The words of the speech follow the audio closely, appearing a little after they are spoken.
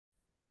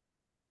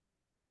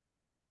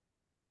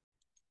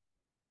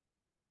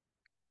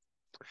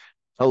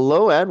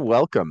Hello and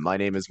welcome. My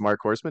name is Mark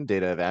Horseman,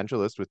 Data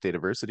Evangelist with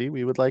DATAVERSITY.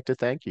 We would like to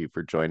thank you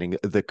for joining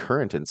the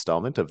current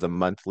installment of the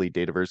monthly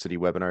DATAVERSITY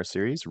webinar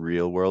series,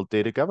 Real World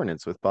Data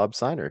Governance with Bob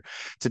Seiner.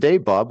 Today,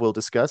 Bob will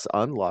discuss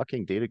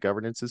unlocking data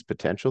governance's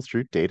potential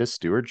through data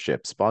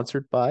stewardship,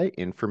 sponsored by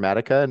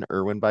Informatica and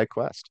Irwin by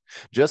Quest.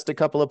 Just a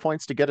couple of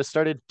points to get us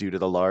started. Due to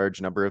the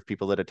large number of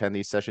people that attend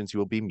these sessions, you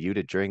will be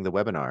muted during the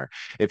webinar.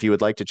 If you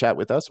would like to chat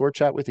with us or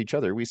chat with each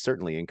other, we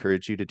certainly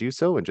encourage you to do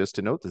so. And just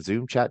to note, the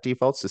Zoom chat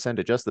defaults to send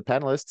to just the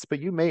panelists, but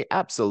you may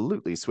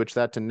absolutely switch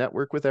that to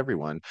network with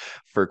everyone.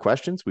 For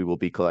questions, we will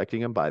be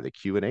collecting them by the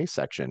Q&A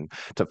section.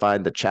 To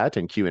find the chat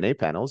and Q&A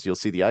panels, you'll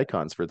see the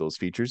icons for those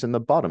features in the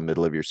bottom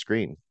middle of your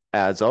screen.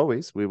 As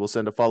always, we will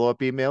send a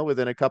follow-up email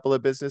within a couple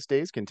of business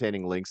days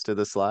containing links to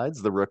the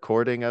slides, the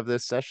recording of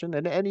this session,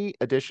 and any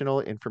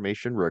additional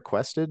information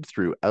requested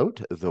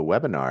throughout the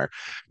webinar.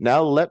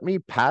 Now, let me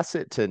pass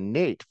it to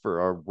Nate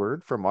for our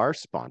word from our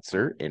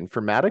sponsor,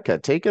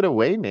 Informatica. Take it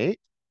away, Nate.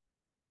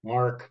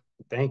 Mark,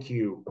 thank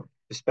you.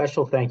 A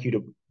special thank you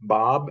to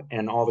Bob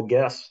and all the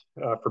guests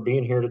for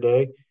being here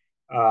today.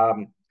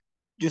 Um,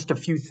 just a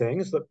few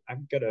things. Look,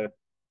 I've got a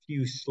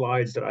few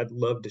slides that I'd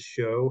love to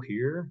show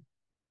here.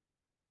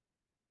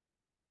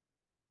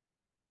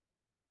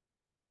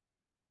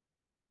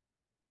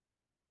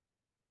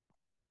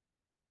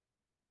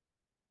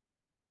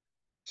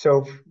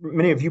 So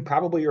many of you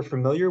probably are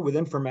familiar with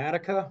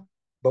Informatica,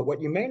 but what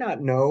you may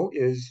not know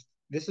is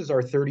this is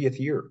our 30th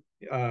year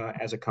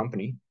as a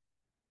company.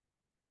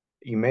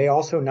 You may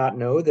also not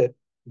know that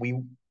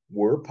we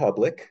were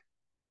public.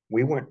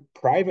 We went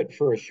private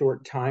for a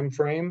short time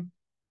frame.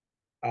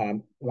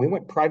 We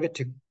went private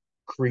to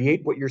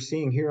create what you're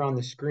seeing here on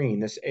the screen,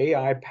 this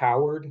AI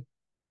powered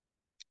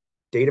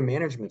data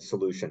management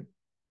solution.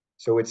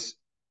 So it's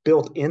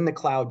built in the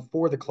cloud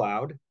for the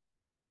cloud.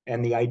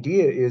 And the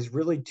idea is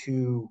really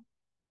to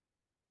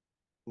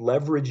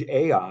leverage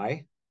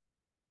AI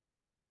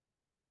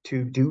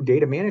to do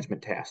data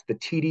management tasks, the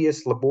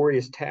tedious,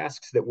 laborious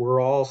tasks that we're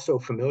all so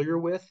familiar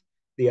with.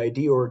 The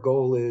idea or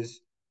goal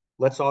is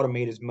let's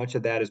automate as much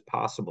of that as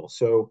possible.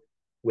 So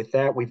with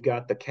that, we've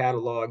got the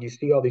catalog. You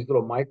see all these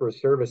little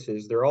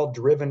microservices. They're all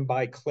driven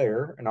by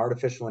Claire, an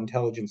artificial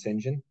intelligence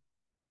engine.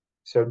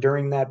 So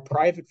during that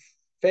private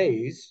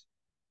phase,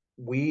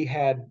 we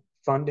had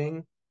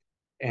funding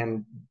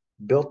and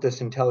built this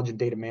intelligent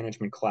data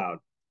management cloud.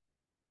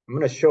 I'm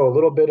going to show a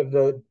little bit of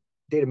the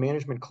data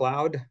management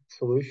cloud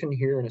solution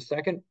here in a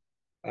second.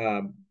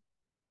 Um,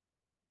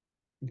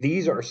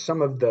 these are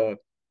some of the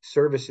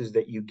services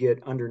that you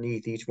get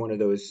underneath each one of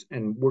those,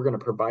 and we're going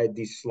to provide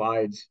these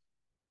slides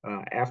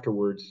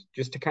afterwards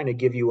just to kind of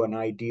give you an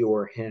idea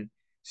or a hint.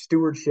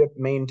 Stewardship,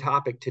 main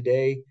topic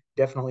today,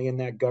 definitely in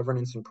that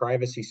governance and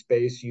privacy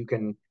space.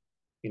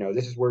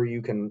 This is where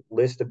you can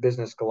list a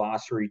business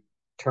glossary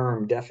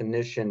term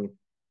definition,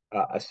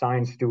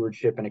 assign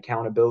stewardship and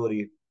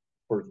accountability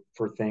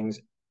for things.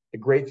 The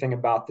great thing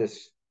about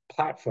this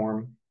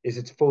platform is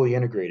it's fully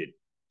integrated.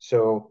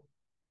 So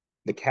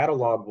the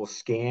catalog will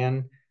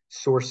scan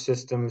source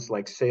systems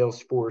like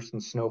Salesforce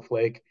and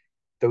Snowflake,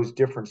 those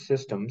different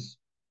systems,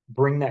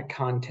 bring that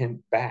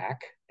content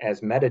back as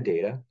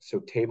metadata, so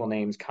table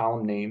names,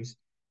 column names,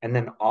 and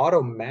then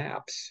auto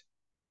maps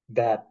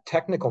that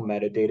technical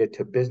metadata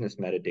to business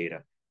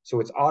metadata. So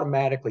it's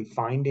automatically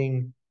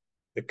finding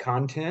the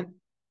content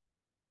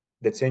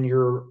that's in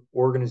your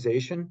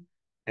organization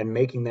and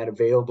making that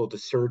available to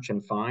search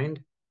and find.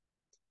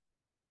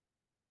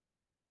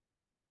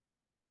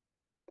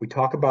 We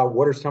talk about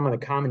what are some of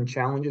the common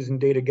challenges in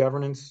data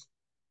governance.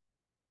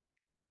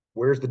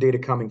 Where's the data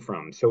coming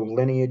from? So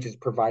lineage is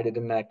provided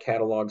in that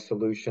catalog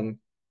solution.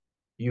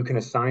 You can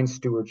assign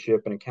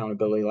stewardship and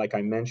accountability, like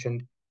I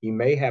mentioned. You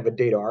may have a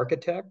data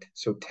architect,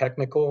 so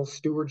technical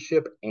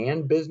stewardship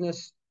and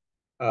business.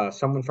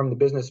 Someone from the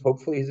business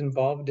hopefully is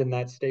involved in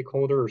that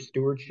stakeholder or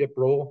stewardship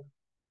role.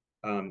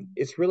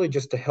 It's really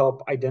just to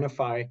help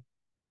identify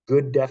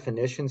good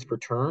definitions for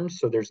terms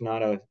so there's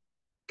not a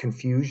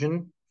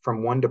confusion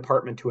from one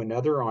department to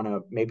another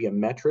on maybe a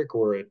metric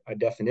or a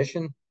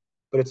definition,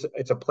 but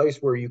it's a place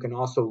where you can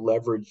also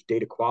leverage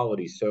data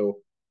quality. So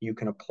you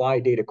can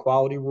apply data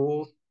quality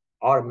rules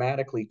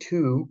automatically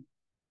to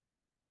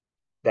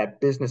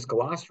that business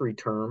glossary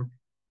term.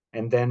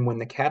 And then when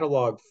the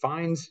catalog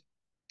finds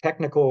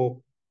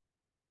technical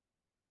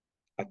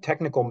a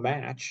technical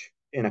match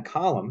in a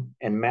column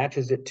and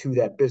matches it to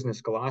that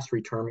business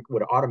glossary term, it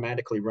would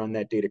automatically run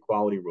that data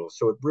quality rule.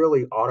 So it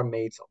really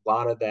automates a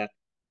lot of that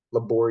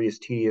laborious,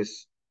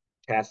 tedious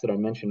task that I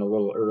mentioned a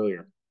little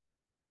earlier.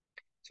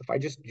 So if I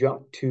just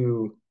jump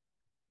to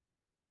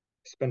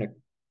spend a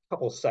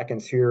couple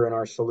seconds here in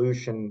our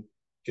solution,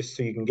 just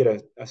so you can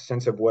get a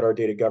sense of what our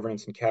data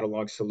governance and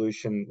catalog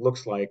solution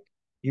looks like.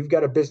 You've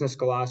got a business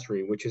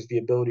glossary, which is the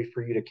ability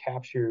for you to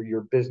capture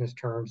your business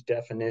terms,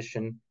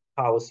 definition,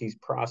 policies,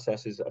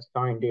 processes,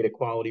 assign data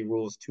quality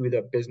rules to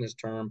the business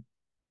term.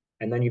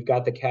 And then you've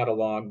got the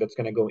catalog that's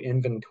going to go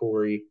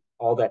inventory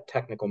all that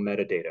technical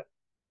metadata.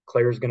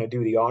 Claire's going to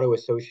do the auto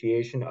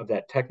association of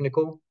that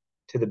technical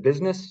to the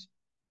business.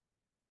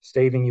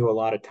 saving you a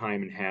lot of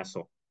time and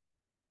hassle.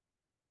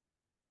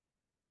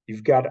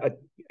 You've got a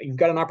you've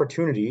got an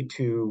opportunity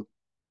to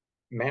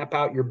map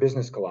out your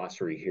business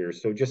glossary here.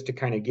 So just to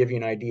kind of give you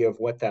an idea of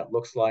what that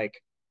looks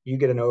like, you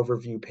get an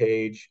overview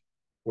page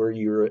where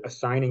you're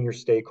assigning your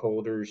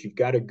stakeholders. You've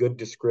got a good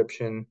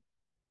description.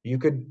 You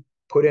could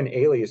put in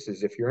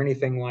aliases. If you're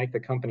anything like the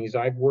companies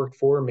I've worked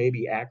for,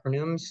 maybe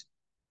acronyms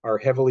are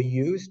heavily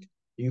used.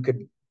 You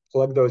could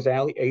plug those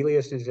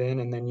aliases in,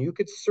 and then you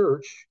could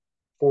search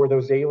for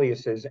those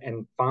aliases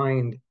and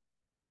find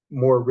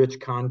more rich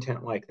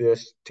content like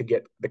this to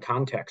get the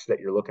context that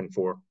you're looking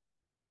for.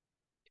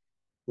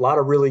 A lot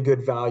of really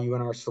good value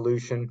in our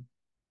solution.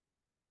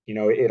 You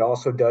know, it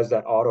also does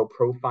that auto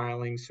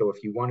profiling. So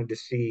if you wanted to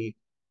see,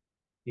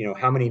 you know,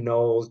 how many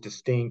nulls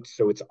distinct,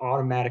 so it's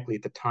automatically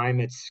at the time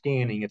it's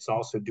scanning, it's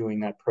also doing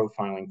that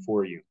profiling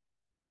for you.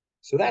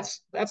 So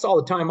that's all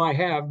the time I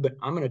have, but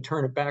I'm going to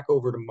turn it back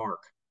over to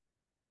Mark.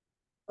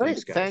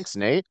 Thanks, Great. guys. Thanks,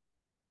 Nate.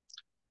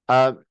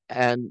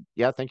 And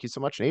yeah, thank you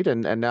so much, Nate.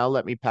 And now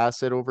let me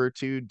pass it over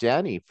to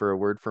Danny for a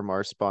word from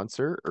our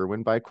sponsor,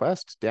 Irwin by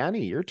Quest.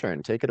 Danny, your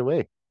turn. Take it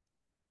away.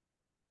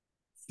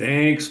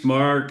 Thanks,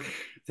 Mark.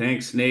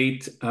 Thanks,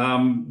 Nate.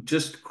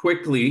 Just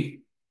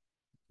quickly,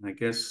 I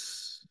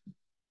guess,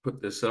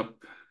 put this up.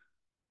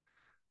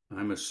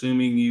 I'm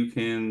assuming you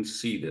can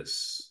see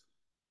this.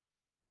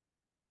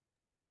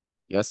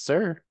 Yes,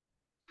 sir.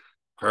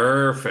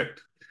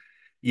 Perfect.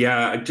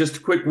 Yeah, just a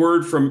quick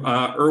word from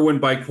Irwin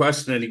by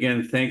Quest, and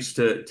again, thanks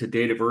to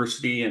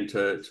DATAVERSITY and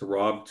to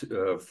Rob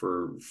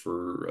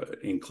for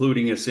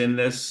including us in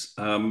this.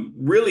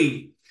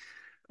 Really,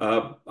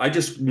 I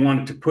just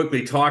wanted to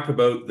quickly talk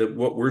about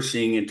what we're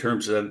seeing in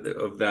terms of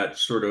that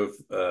sort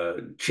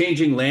of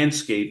changing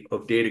landscape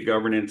of data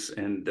governance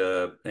and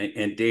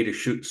data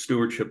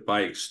stewardship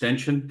by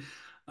extension.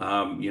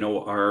 You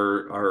know,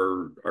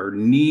 our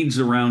needs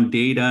around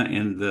data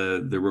and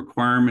the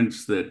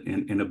requirements that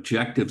and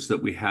objectives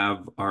that we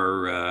have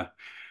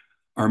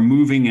are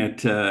moving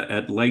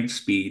at light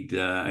speed.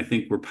 I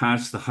think we're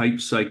past the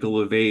hype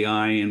cycle of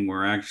AI, and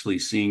we're actually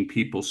seeing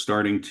people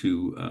starting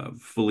to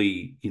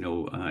fully,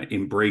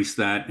 embrace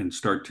that and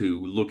start to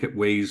look at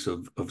ways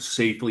of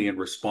safely and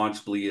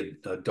responsibly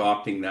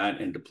adopting that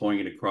and deploying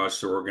it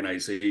across their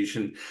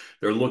organization.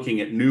 They're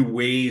looking at new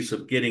ways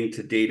of getting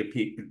to data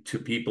to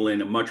people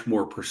in a much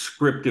more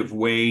prescriptive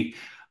way,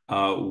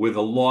 with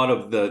a lot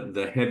of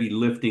the heavy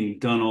lifting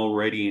done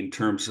already in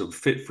terms of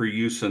fit for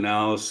use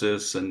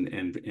analysis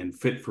and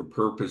fit for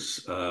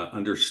purpose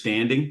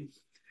understanding.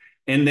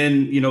 And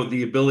then,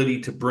 the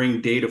ability to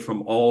bring data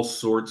from all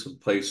sorts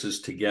of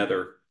places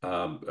together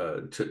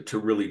to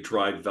really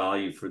drive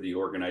value for the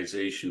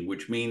organization,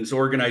 which means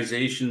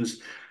organizations,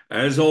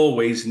 as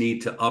always,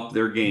 need to up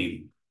their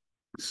game.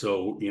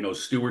 So,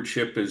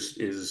 stewardship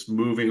is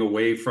moving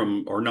away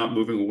from, or not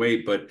moving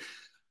away, but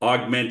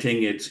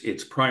augmenting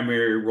its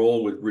primary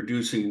role with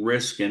reducing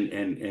risk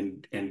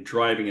and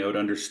driving out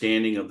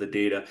understanding of the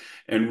data,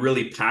 and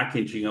really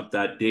packaging up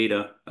that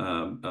data,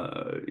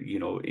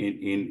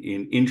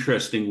 in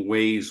interesting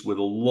ways with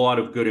a lot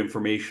of good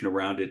information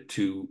around it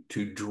to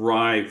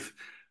drive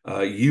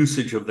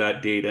usage of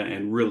that data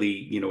and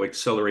really,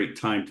 accelerate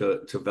time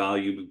to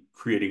value,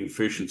 creating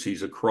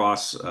efficiencies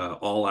across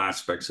all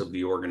aspects of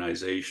the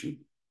organization.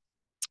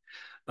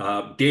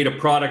 Data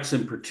products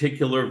in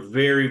particular,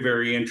 very,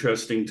 very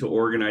interesting to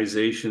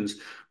organizations,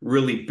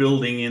 really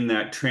building in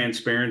that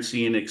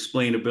transparency and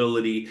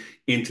explainability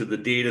into the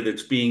data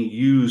that's being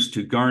used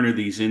to garner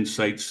these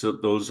insights, so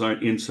those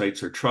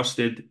insights are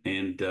trusted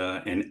and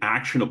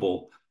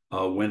actionable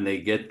when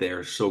they get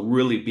there. So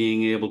really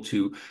being able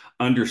to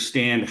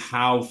understand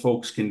how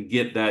folks can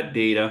get that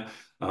data,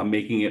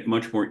 making it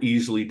much more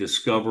easily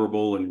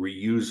discoverable and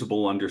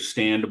reusable,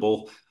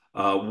 understandable.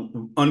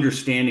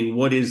 Understanding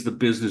what is the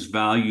business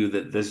value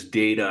that this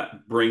data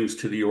brings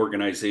to the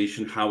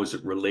organization, how is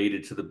it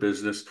related to the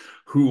business,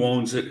 who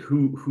owns it,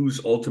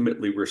 who's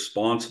ultimately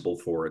responsible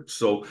for it.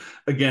 So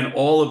again,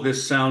 all of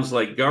this sounds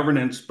like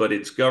governance, but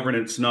it's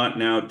governance not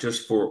now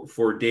just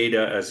for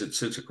data as it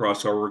sits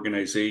across our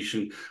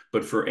organization,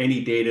 but for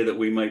any data that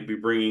we might be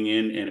bringing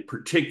in, and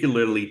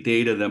particularly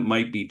data that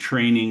might be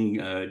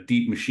training,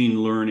 deep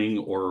machine learning,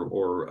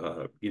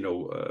 or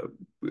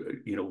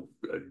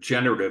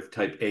generative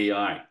type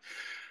AI.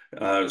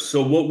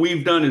 So what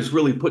we've done is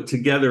really put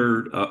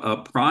together a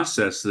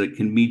process that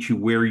can meet you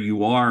where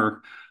you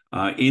are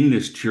in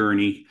this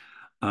journey,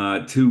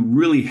 to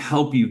really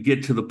help you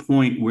get to the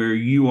point where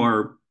you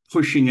are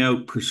pushing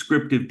out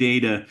prescriptive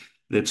data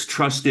that's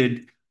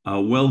trusted,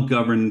 well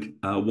governed,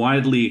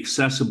 widely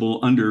accessible,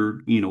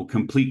 under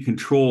complete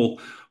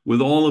control, with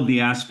all of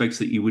the aspects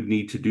that you would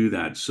need to do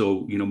that.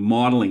 So,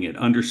 modeling it,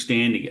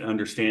 understanding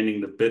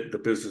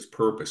the business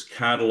purpose,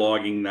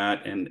 cataloging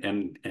that,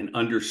 and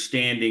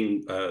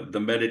understanding the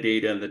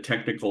metadata and the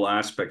technical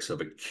aspects of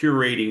it,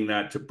 curating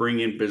that to bring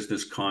in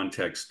business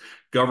context,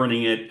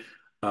 governing it,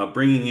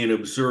 bringing in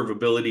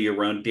observability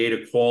around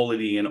data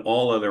quality and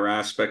all other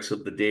aspects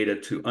of the data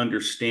to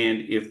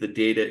understand if the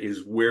data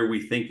is where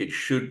we think it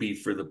should be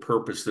for the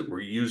purpose that we're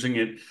using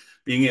it,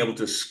 being able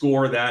to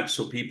score that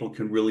so people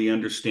can really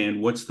understand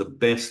what's the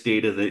best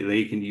data that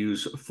they can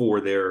use for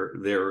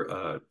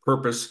their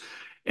purpose,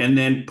 and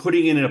then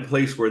putting it in a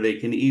place where they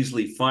can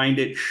easily find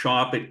it,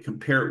 shop it,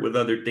 compare it with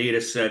other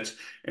data sets,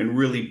 and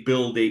really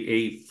build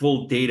a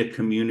full data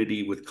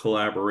community with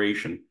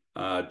collaboration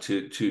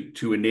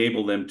to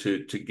enable them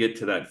to get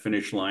to that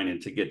finish line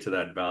and to get to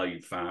that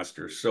value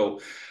faster. So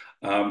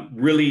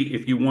really,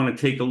 if you want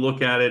to take a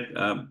look at it,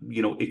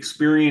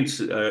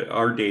 experience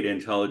our data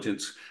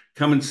intelligence.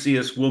 Come and see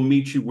us. We'll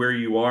meet you where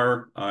you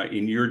are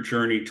in your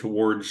journey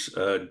towards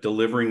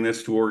delivering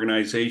this to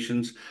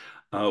organizations.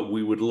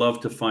 We would love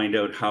to find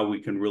out how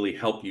we can really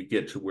help you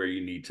get to where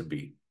you need to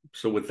be.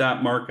 So with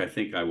that, Mark, I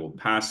think I will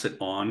pass it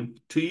on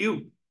to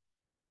you.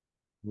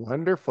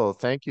 Wonderful.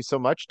 Thank you so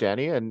much,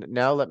 Danny. And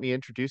now let me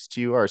introduce to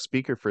you our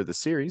speaker for the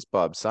series,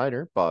 Bob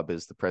Seiner. Bob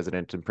is the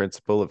president and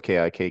principal of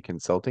KIK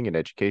Consulting and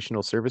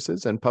Educational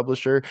Services and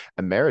publisher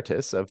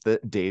emeritus of the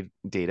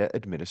Data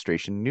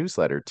Administration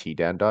newsletter,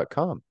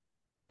 tdan.com.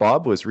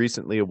 Bob was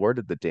recently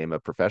awarded the DAMA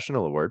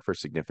Professional Award for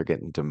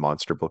significant and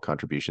demonstrable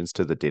contributions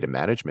to the data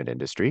management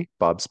industry.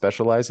 Bob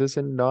specializes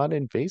in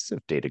non-invasive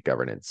data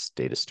governance,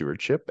 data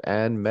stewardship,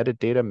 and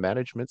metadata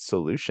management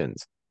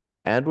solutions.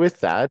 And with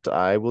that,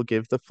 I will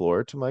give the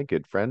floor to my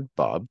good friend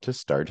Bob to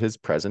start his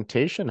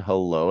presentation.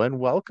 Hello and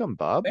welcome,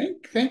 Bob.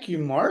 Thank you,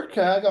 Mark.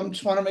 I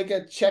just want to make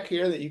a check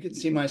here that you can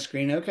see my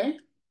screen okay.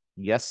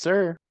 Yes,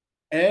 sir.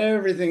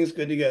 Everything's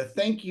good to go.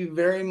 Thank you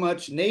very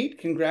much, Nate.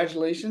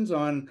 Congratulations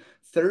on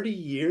 30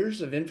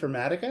 years of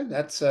Informatica.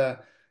 That's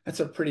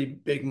a pretty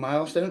big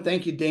milestone.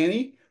 Thank you,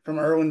 Danny from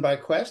Irwin by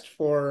Quest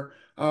for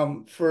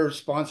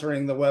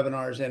sponsoring the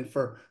webinars and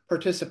for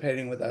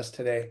participating with us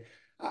today.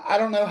 I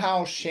don't know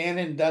how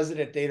Shannon does it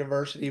at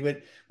DATAVERSITY,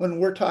 but when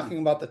we're talking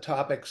about the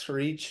topics for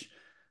each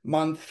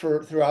month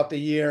throughout the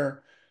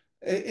year,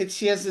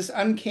 she has this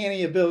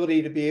uncanny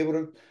ability to be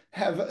able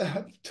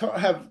to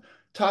have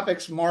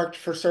topics marked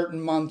for certain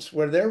months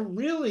where they're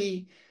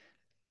really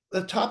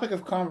the topic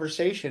of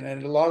conversation.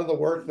 And a lot of the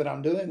work that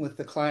I'm doing with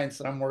the clients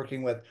that I'm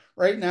working with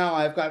right now,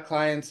 I've got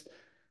clients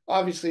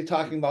obviously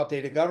talking about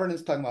data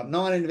governance, talking about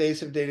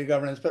non-invasive data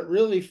governance, but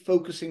really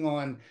focusing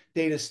on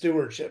data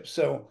stewardship.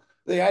 So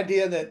the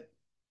idea that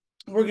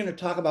we're going to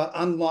talk about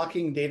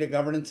unlocking data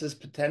governance's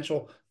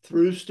potential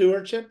through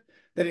stewardship,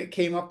 that it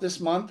came up this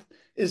month,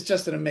 is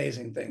just an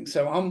amazing thing.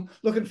 So I'm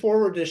looking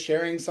forward to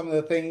sharing some of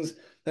the things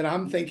that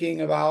I'm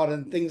thinking about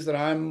and things that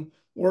I'm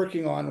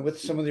working on with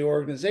some of the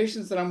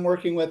organizations that I'm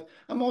working with.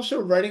 I'm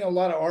also writing a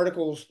lot of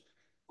articles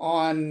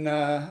on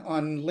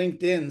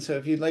LinkedIn. So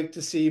if you'd like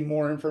to see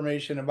more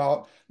information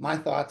about my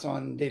thoughts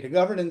on data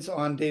governance,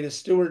 on data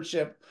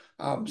stewardship,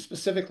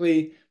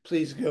 specifically,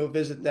 please go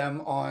visit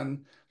them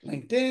on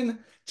LinkedIn.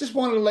 Just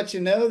wanted to let you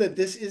know that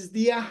this is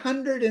the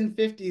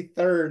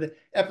 153rd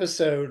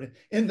episode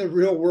in the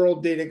Real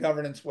World Data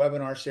Governance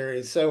webinar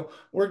series. So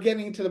we're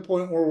getting to the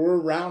point where we're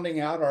rounding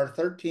out our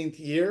 13th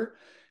year,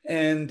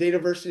 and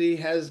DATAVERSITY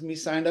has me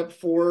signed up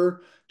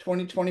for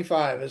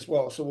 2025 as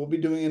well. So we'll be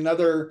doing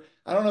another,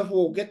 I don't know if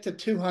we'll get to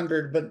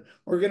 200, but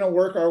we're going to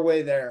work our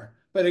way there.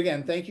 But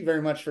again, thank you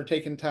very much for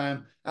taking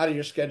time out of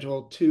your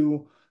schedule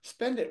to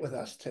spend it with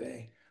us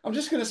today. I'm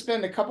just going to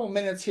spend a couple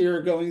minutes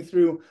here going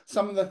through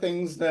some of the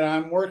things that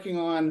I'm working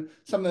on,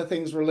 some of the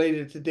things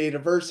related to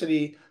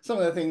DATAVERSITY, some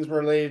of the things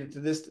related to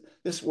this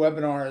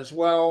webinar as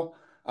well.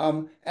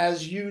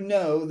 As you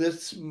know,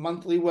 this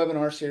monthly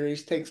webinar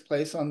series takes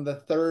place on the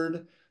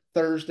third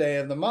Thursday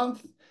of the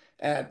month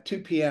at 2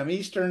 p.m.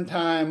 Eastern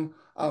Time.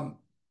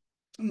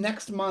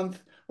 Next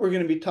month, we're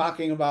going to be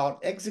talking about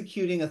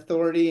executing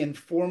authority and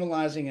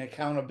formalizing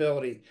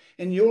accountability.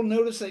 And you'll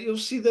notice that you'll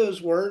see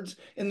those words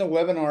in the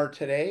webinar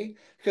today,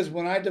 because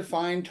when I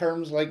define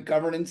terms like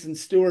governance and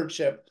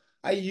stewardship,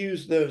 I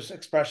use those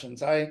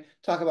expressions. I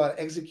talk about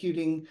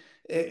executing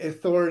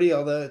authority,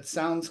 although it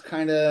sounds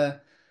kind of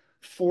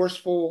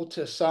forceful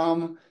to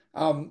some.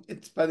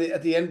 It's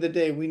at the end of the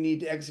day, we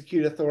need to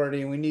execute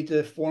authority and we need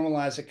to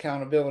formalize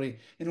accountability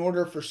in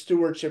order for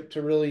stewardship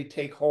to really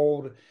take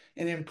hold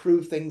and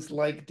improve things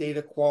like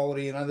data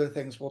quality and other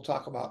things we'll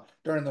talk about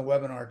during the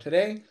webinar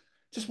today.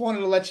 Just wanted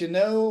to let you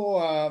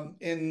know,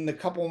 in a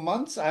couple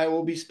months, I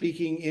will be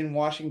speaking in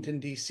Washington,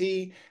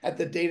 D.C. at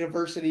the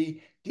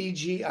DATAVERSITY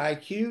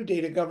DGIQ,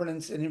 Data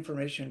Governance and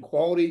Information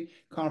Quality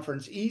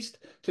Conference East,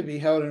 to be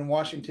held in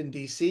Washington,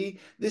 D.C.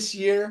 This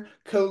year,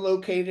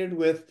 co-located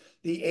with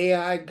the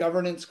AI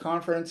Governance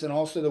Conference and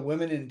also the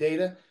Women in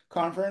Data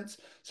Conference.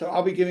 So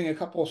I'll be giving a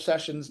couple of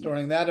sessions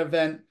during that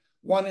event.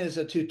 One is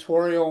a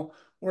tutorial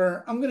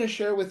where I'm going to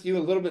share with you a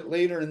little bit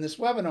later in this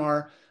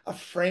webinar a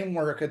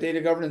framework, a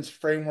data governance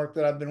framework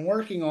that I've been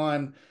working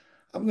on.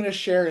 I'm going to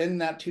share in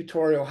that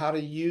tutorial how to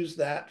use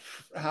that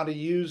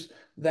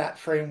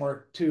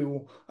framework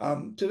to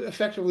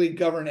effectively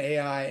govern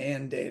AI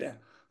and data.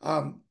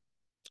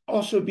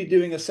 Also be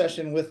doing a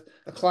session with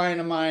a client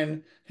of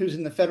mine who's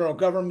in the federal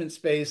government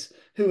space,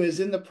 who is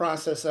in the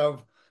process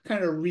of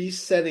kind of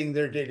resetting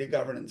their data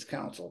governance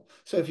council.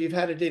 So if you've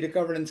had a data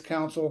governance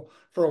council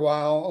for a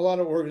while, a lot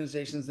of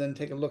organizations then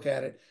take a look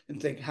at it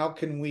and think, how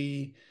can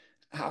we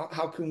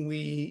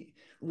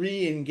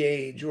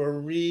re-engage or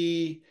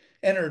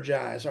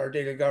re-energize our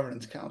data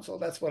governance council?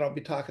 That's what I'll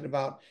be talking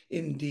about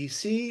in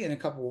DC in a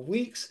couple of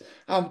weeks.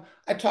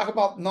 I talk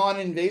about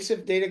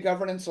non-invasive data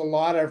governance a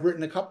lot. I've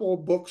written a couple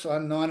of books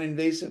on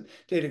non-invasive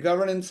data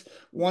governance,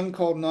 one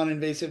called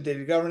Non-Invasive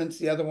Data Governance,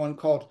 the other one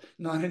called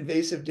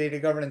Non-Invasive Data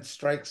Governance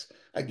Strikes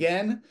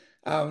Again.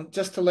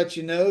 Just to let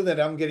you know that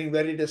I'm getting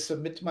ready to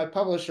submit to my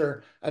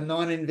publisher a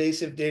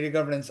Non-Invasive Data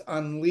Governance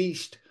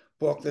Unleashed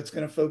book that's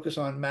going to focus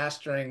on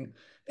mastering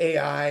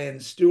AI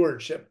and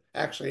stewardship,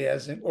 actually,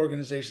 as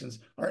organizations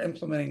are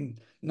implementing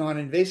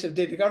non-invasive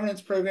data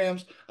governance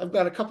programs. I've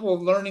got a couple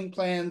of learning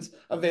plans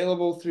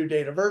available through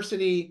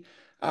DATAVERSITY,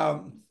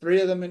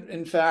 3 of them,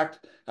 in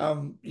fact.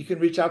 You can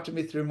reach out to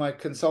me through my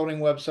consulting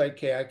website,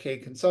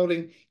 KIK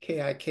Consulting.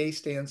 KIK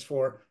stands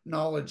for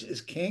Knowledge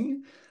is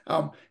King.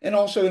 And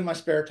also in my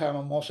spare time,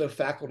 I'm also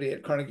faculty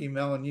at Carnegie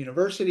Mellon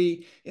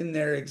University in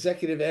their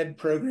executive ed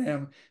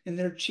program, in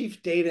their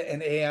chief data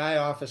and AI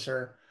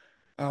officer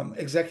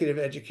executive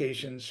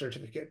education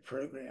certificate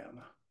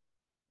program.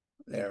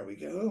 There we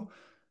go.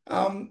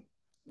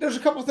 There's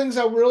a couple things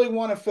I really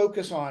want to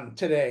focus on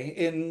today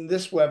in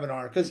this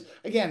webinar, because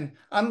again,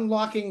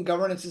 unlocking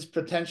governance's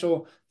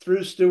potential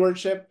through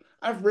stewardship.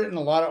 I've written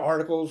a lot of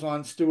articles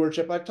on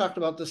stewardship. I've talked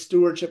about the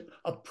stewardship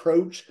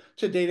approach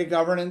to data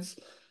governance.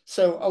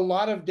 So a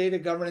lot of data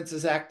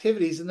governance's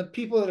activities and the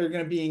people that are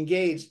going to be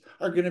engaged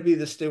are going to be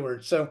the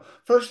stewards. So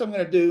first thing I'm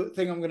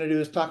going to do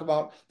is talk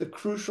about the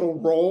crucial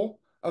role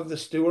of the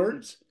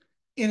stewards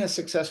in a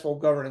successful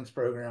governance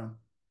program.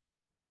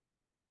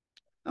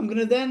 I'm going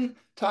to then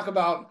talk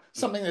about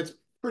something that's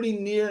pretty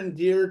near and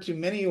dear to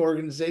many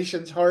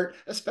organizations' heart,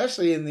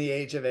 especially in the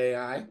age of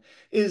AI,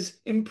 is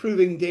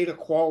improving data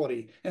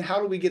quality. And how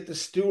do we get the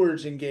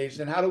stewards engaged,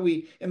 and how do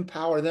we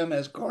empower them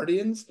as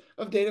guardians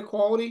of data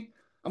quality?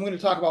 I'm going to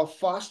talk about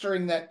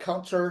fostering that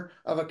culture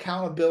of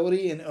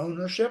accountability and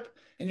ownership.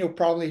 And you'll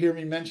probably hear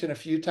me mention a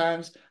few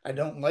times, I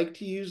don't like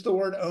to use the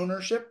word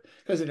ownership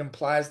because it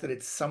implies that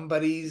it's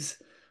somebody's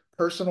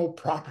personal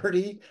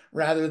property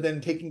rather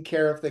than taking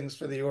care of things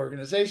for the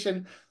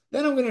organization.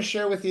 Then I'm going to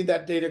share with you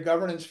that data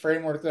governance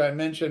framework that I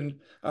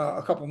mentioned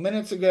a couple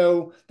minutes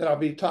ago that I'll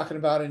be talking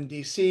about in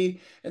DC.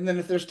 And then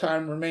if there's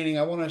time remaining,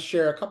 I want to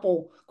share a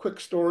couple quick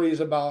stories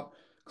about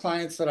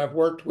clients that I've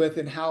worked with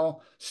and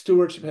how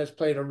stewardship has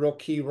played a real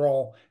key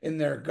role in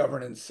their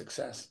governance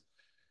success.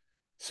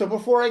 So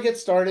before I get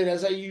started,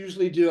 as I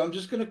usually do, I'm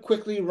just going to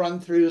quickly run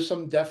through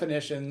some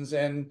definitions.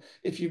 And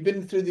if you've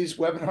been through these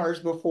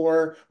webinars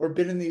before or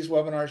been in these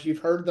webinars, you've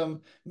heard them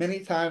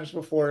many times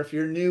before. If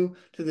you're new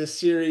to this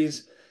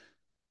series,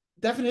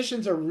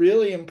 definitions are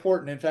really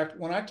important. In fact,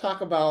 when I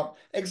talk about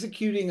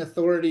executing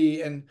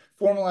authority and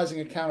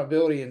formalizing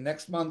accountability in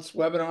next month's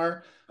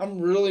webinar, I'm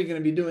really going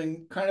to be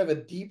doing kind of a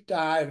deep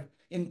dive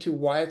into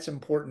why it's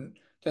important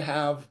to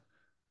have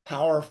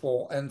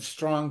powerful and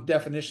strong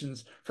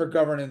definitions for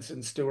governance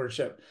and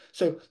stewardship.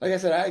 So, like I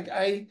said,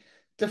 I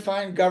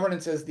define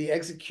governance as the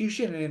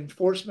execution and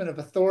enforcement of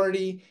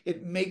authority.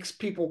 It makes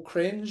people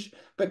cringe,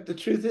 but the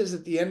truth is,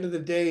 at the end of the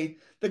day,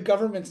 the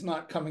government's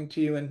not coming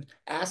to you and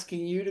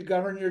asking you to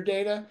govern your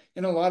data.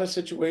 In a lot of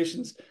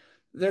situations,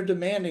 they're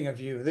demanding of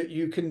you that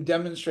you can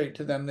demonstrate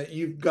to them that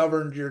you've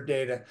governed your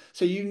data.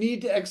 So you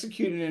need to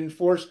execute and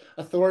enforce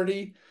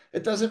authority.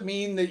 It doesn't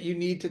mean that you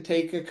need to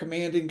take a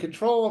command and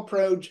control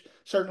approach.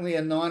 Certainly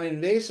a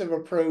non-invasive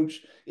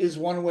approach is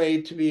one way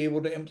to be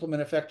able to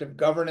implement effective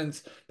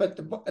governance. But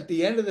at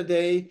the end of the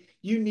day,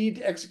 you need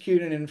to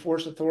execute and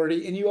enforce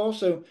authority, and you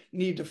also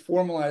need to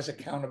formalize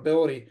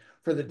accountability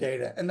for the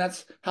data. And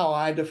that's how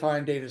I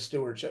define data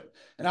stewardship.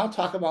 And I'll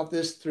talk about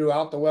this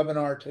throughout the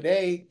webinar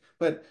today,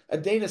 but a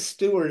data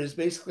steward is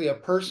basically a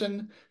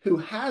person who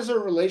has a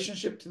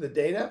relationship to the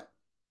data,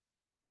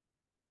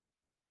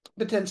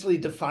 potentially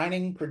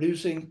defining,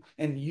 producing,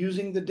 and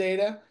using the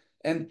data,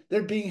 and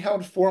they're being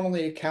held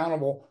formally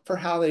accountable for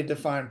how they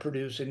define,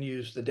 produce, and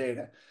use the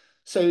data.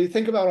 So you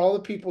think about all the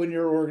people in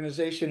your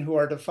organization who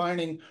are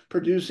defining,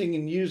 producing,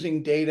 and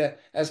using data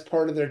as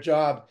part of their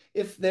job.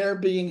 If they're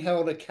being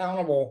held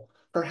accountable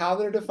for how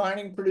they're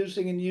defining,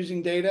 producing, and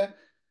using data,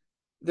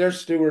 they're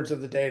stewards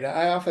of the data.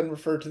 I often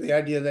refer to the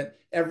idea that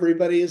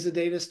everybody is a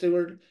data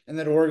steward and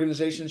that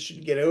organizations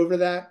should get over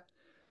that.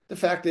 The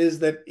fact is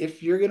that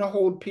if you're going to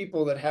hold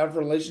people that have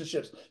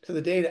relationships to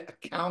the data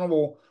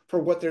accountable for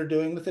what they're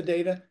doing with the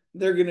data,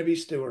 they're going to be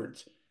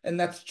stewards. And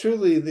that's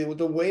truly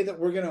the way that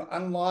we're going to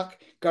unlock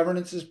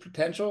governance's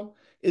potential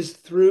is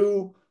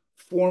through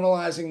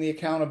formalizing the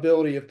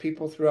accountability of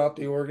people throughout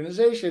the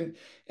organization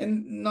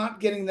and not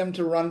getting them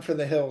to run for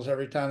the hills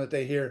every time that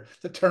they hear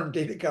the term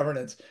data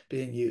governance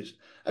being used.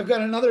 I've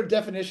got another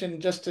definition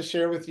just to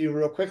share with you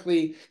real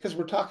quickly because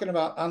we're talking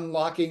about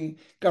unlocking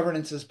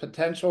governance's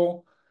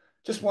potential.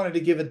 Just wanted to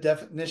give a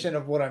definition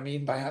of what I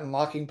mean by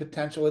unlocking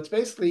potential. It's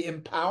basically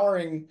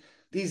empowering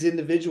these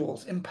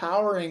individuals,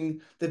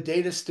 empowering the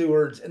data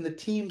stewards and the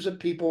teams of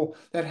people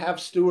that have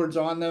stewards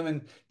on them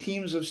and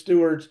teams of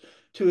stewards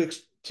to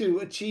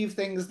achieve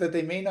things that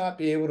they may not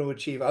be able to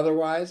achieve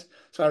otherwise.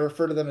 So I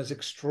refer to them as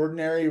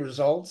extraordinary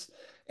results.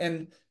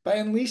 And by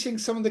unleashing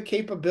some of the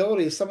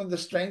capabilities, some of the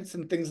strengths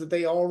and things that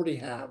they already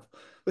have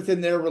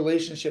within their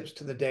relationships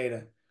to the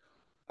data.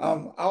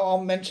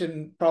 I'll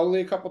mention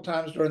probably a couple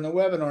times during the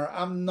webinar,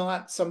 I'm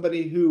not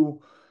somebody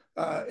who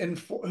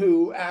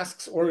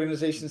asks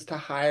organizations to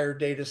hire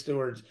data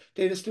stewards.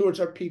 Data stewards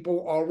are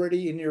people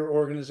already in your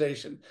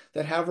organization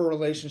that have a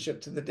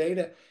relationship to the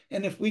data.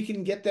 And if we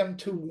can get them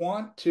to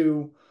want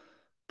to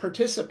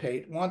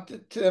participate,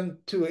 them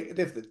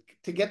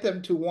to get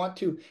them to want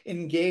to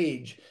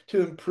engage,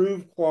 to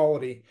improve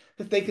quality,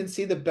 if they can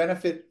see the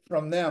benefit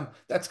from them,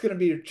 that's going to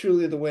be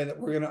truly the way that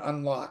we're going to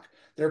unlock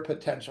their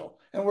potential.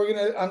 And we're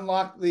going to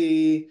unlock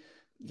to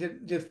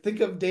think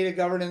of data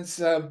governance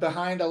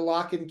behind a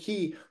lock and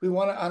key. We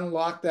want to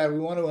unlock that. We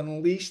want to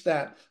unleash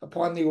that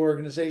upon the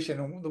organization.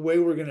 And the way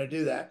we're going to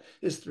do that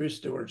is through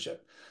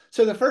stewardship.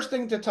 So the first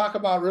thing to talk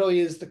about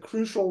really is the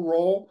crucial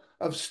role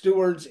of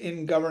stewards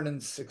in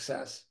governance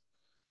success.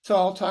 So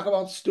I'll talk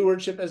about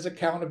stewardship as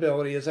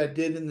accountability, as I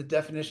did in the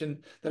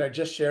definition that I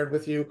just shared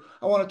with you.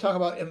 I want to talk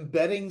about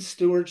embedding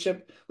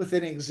stewardship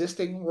within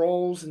existing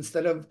roles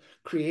instead of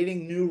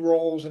creating new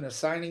roles and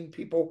assigning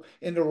people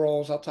into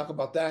roles. I'll talk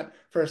about that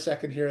for a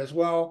second here as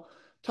well.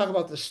 Talk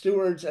about the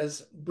stewards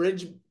as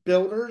bridge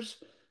builders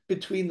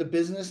between the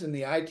business and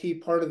the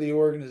IT part of the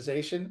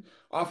organization.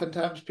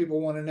 Oftentimes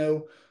people want to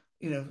know,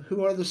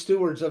 who are the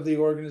stewards of the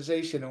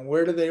organization and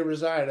where do they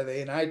reside? Are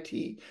they in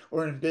IT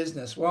or in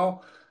business?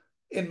 Well,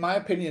 in my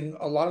opinion,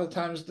 a lot of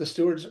times the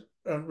stewards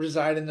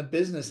reside in the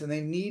business and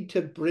they need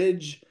to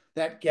bridge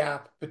that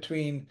gap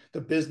between the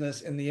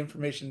business and the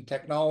information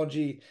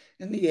technology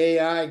and the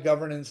AI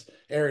governance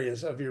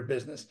areas of your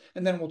business.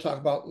 And then we'll talk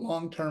about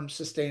long-term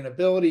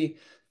sustainability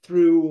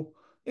through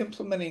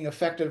implementing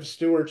effective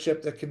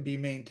stewardship that can be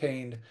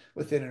maintained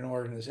within an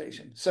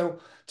organization. So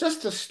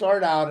just to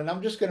start out, and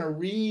I'm just going to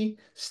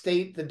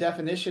restate the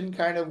definition,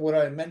 kind of what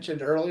I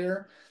mentioned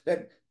earlier,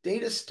 that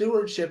data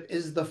stewardship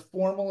is the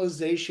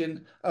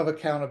formalization of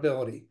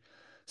accountability.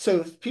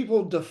 So if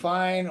people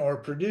define or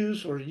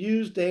produce or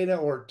use data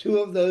or two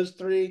of those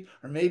three,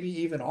 or maybe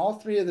even all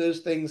three of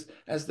those things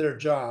as their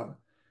job,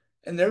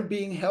 and they're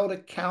being held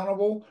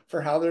accountable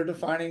for how they're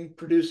defining,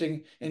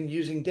 producing, and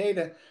using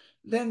data,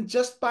 then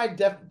just by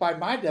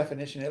my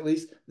definition at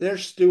least, they're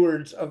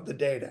stewards of the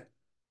data.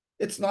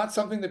 It's not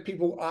something that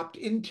people opt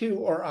into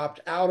or opt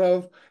out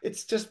of.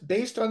 It's just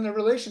based on the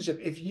relationship.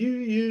 If you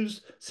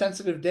use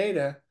sensitive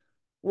data,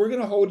 we're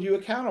going to hold you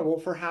accountable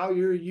for how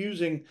you're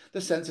using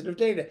the sensitive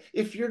data.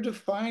 If you're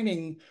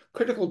defining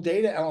critical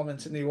data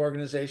elements in the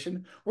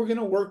organization, we're going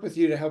to work with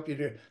you to help you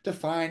to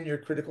define your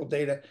critical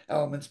data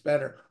elements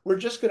better. We're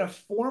just going to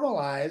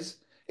formalize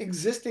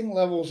existing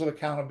levels of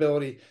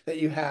accountability that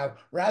you have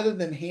rather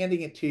than handing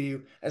it to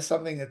you as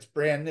something that's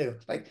brand new.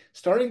 Like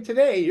starting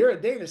today, you're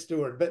a data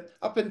steward, but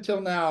up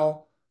until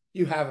now,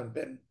 you haven't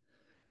been.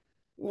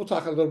 We'll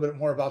talk a little bit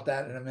more about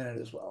that in a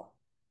minute as well.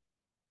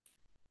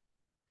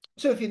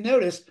 So if you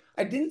notice,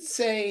 I didn't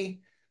say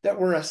that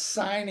we're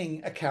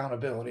assigning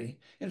accountability.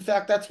 In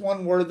fact, that's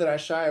one word that I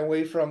shy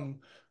away from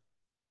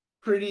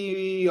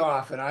pretty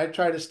often. I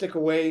try to stay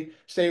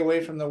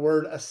away from the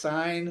word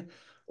assign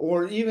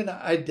or even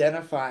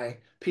identify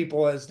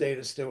people as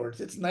data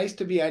stewards. It's nice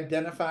to be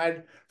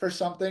identified for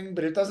something,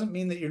 but it doesn't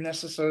mean that you're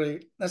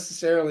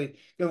necessarily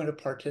going to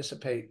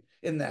participate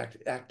in that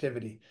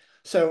activity.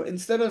 So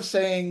instead of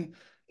saying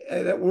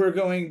that we're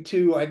going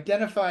to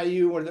identify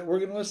you or that we're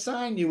going to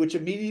assign you, which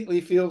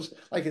immediately feels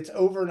like it's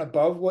over and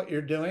above what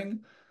you're doing,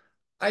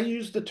 I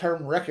use the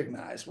term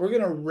recognize. We're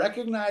going to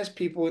recognize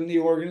people in the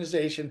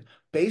organization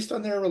based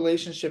on their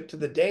relationship to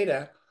the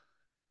data.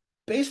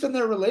 Based on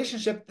their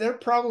relationship, they're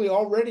probably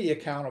already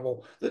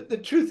accountable. The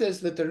truth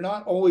is that they're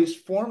not always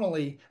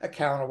formally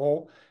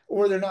accountable,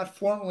 or they're not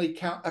formally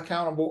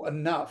accountable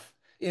enough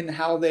in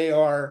how they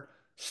are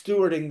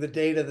stewarding the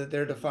data that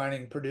they're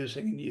defining,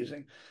 producing, and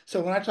using.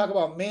 So when I talk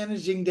about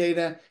managing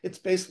data, it's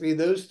basically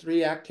those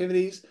three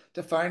activities: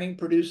 defining,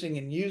 producing,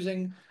 and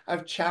using.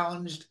 I've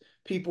challenged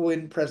people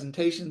in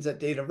presentations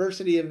at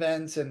DATAVERSITY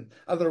events and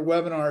other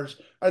webinars.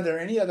 Are there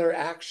any other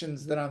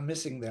actions that I'm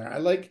missing there? I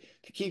like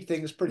to keep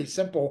things pretty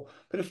simple,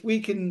 but if we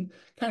can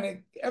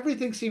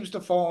everything seems to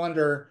fall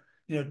under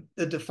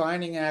the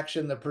defining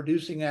action, the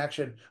producing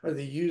action, or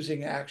the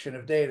using action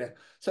of data.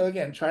 So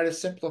again, try to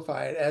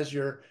simplify it as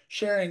you're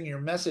sharing your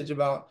message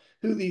about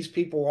who these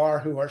people are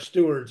who are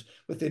stewards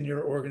within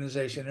your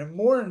organization. And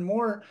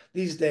more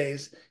these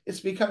days,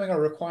 it's becoming a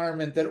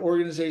requirement that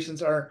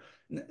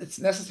it's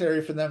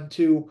necessary for them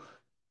to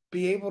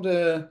be able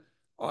to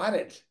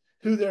audit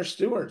who their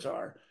stewards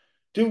are.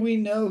 Do we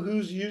know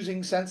who's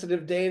using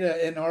sensitive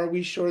data, and are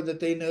we sure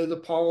that they know the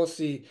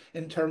policy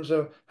in terms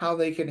of how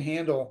they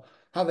handle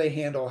how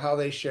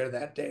they share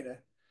that data?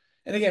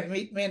 And again,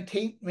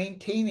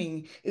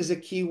 maintaining is a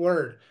key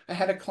word. I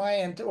had a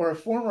client or a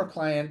former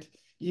client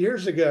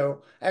years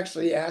ago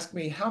actually asked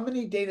me, how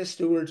many data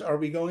stewards are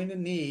we going to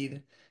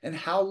need and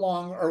how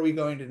long are we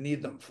going to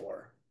need them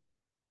for?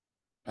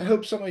 I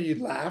hope some of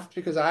you laughed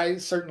because I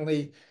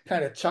certainly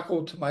kind of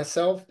chuckled to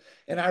myself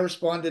and I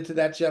responded to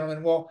that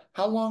gentleman, well,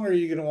 how long are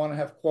you going to want to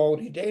have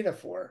quality data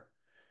for?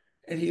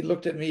 And he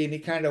looked at me and he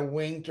kind of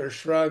winked or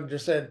shrugged or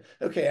said,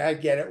 okay, I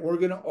get it. We're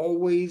going to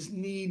always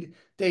need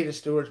data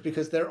stewards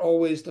because they're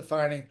always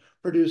defining,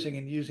 producing,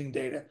 and using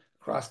data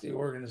across the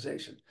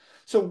organization.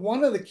 So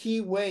one of the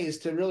key ways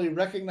to really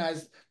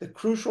recognize the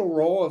crucial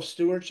role of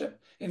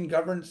stewardship in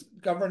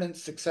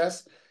governance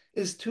success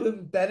is to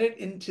embed it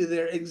into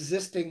their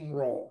existing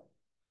role.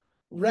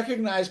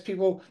 Recognize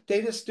people,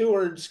 data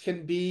stewards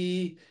can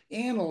be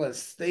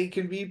analysts, they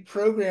can be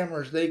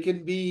programmers, they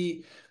can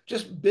be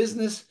just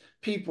business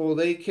people,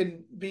 they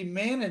can be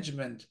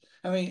management.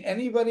 I mean,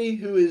 anybody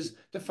who is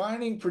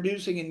defining,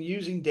 producing, and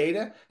using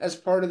data as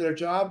part of their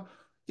job,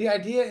 the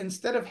idea,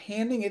 instead of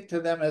handing it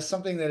to them as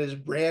something that is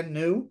brand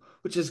new,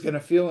 which is going to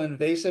feel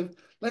invasive,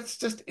 let's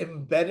just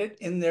embed it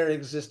in their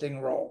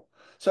existing role.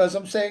 So as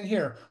I'm saying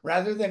here,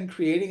 rather than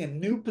creating a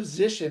new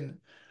position,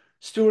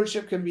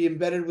 stewardship can be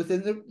embedded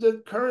within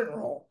the current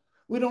role.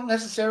 We don't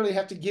necessarily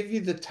have to give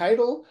you the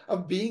title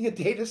of being a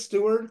data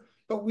steward,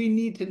 but we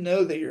need to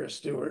know that you're a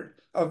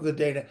steward of the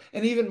data.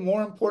 And even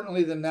more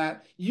importantly than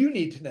that, you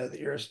need to know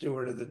that you're a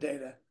steward of the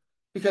data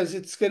because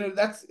that's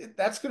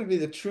going to be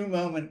the true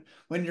moment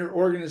when your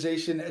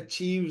organization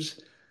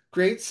achieves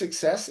great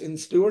success in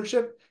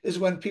stewardship is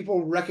when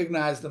people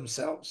recognize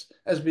themselves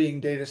as being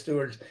data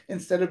stewards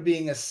instead of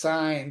being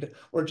assigned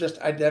or just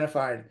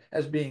identified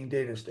as being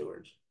data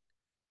stewards.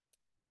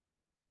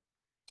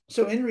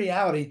 So in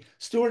reality,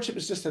 stewardship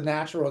is just a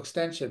natural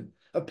extension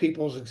of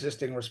people's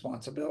existing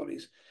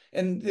responsibilities.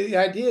 And the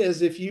idea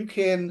is if you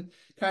can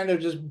kind of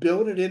just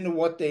build it into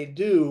what they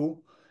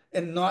do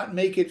and not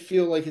make it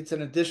feel like it's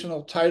an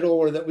additional title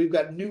or that we've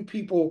got new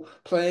people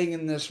playing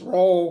in this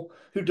role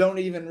who don't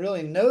even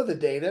really know the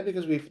data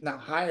because we've now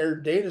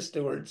hired data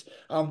stewards.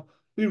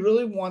 We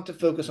really want to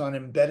focus on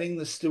embedding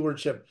the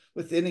stewardship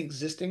within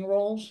existing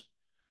roles,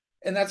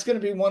 and that's going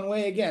to be one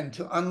way, again,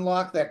 to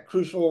unlock that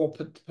crucial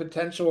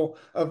potential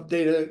of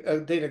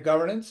data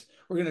governance.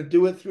 We're going to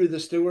do it through the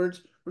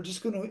stewards. We're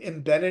just going to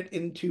embed it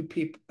into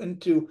people,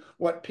 into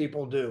what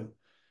people do.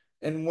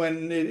 And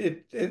when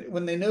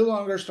when they no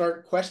longer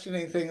start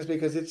questioning things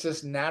because it's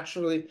just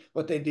naturally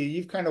what they do,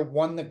 you've kind of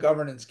won the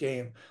governance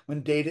game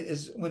when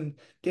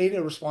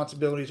data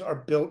responsibilities are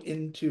built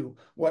into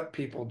what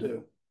people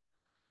do.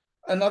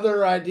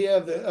 Another idea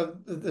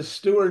of the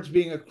stewards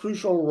being a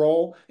crucial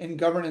role in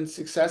governance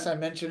success, I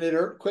mentioned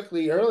it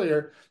quickly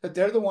earlier, that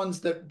they're the ones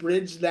that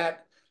bridge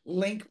that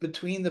link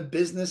between the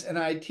business and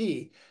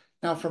IT.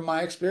 Now, from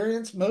my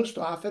experience, most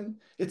often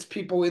it's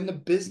people in the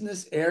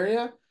business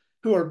area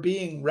who are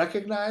being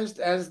recognized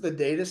as the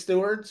data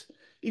stewards.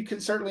 You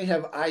can certainly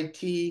have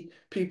IT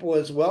people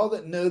as well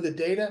that know the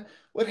data.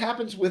 What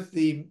happens with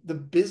the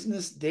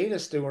business data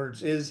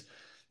stewards is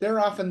they're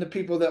often the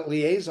people that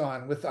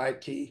liaison with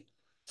IT.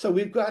 So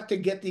we've got to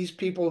get these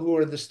people who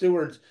are the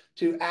stewards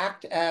to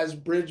act as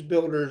bridge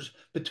builders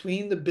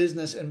between the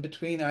business and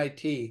between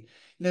IT.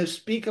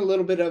 Speak a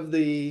little bit of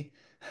the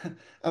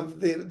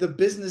the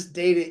business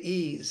data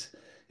ease,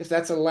 if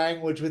that's a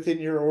language within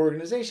your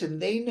organization.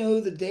 They know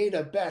the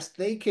data best.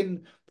 They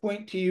can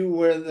point to you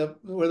where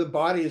the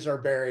bodies are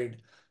buried.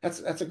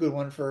 That's a good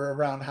one for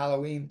around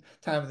Halloween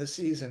time of the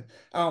season.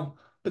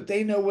 But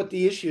they know what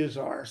the issues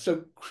are.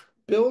 So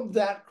build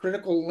that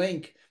critical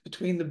link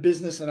between the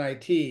business and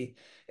IT.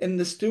 And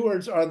the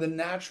stewards are the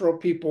natural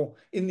people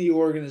in the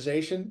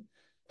organization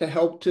to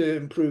help to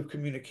improve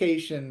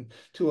communication,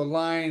 to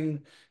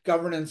align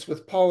governance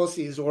with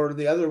policies, or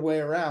the other way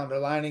around,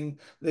 aligning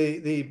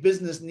the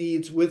business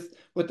needs with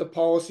what the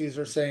policies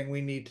are saying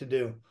we need to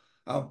do.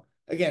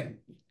 Again,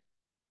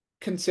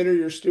 consider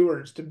your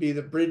stewards to be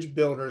the bridge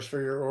builders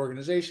for your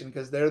organization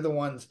because they're the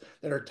ones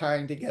that are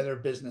tying together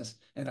business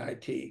and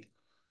IT.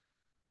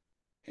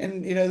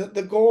 And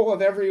the goal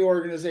of every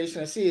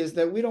organization I see is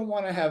that we don't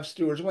want to have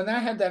stewards. When I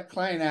had that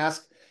client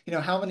ask,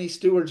 how many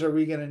stewards are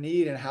we going to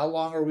need and how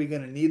long are we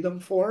going to need them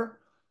for?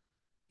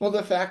 Well,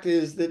 the fact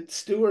is that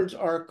stewards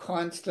are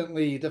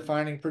constantly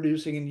defining,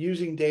 producing, and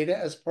using data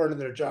as part of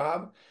their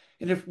job.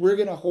 And if we're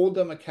going to hold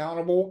them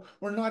accountable,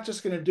 we're not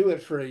just going to do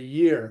it for a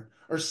year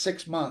or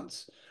 6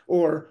 months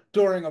or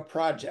during a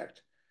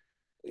project.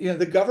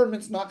 The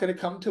government's not going to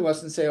come to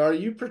us and say, are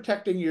you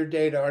protecting your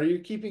data? Are you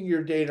keeping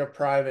your data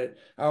private?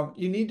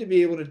 You need to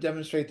be able to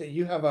demonstrate that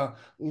you have a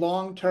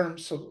long-term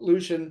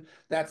solution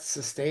that's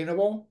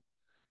sustainable.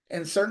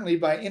 And certainly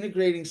by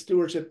integrating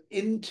stewardship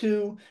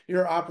into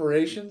your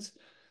operations,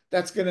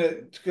 that's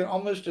going to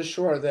almost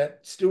assure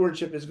that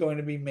stewardship is going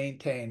to be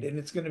maintained. And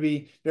it's going to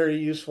be very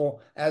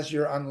useful as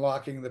you're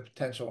unlocking the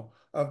potential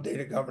of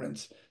data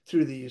governance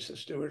through the use of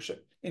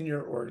stewardship in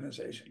your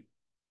organization.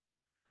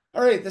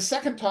 All right, the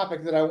second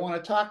topic that I want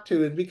to talk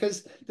to, and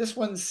because this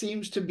one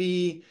seems to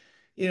be,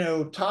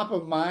 top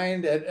of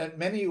mind at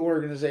many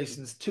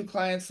organizations, two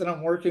clients that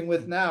I'm working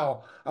with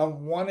now.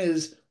 One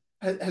is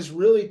has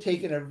really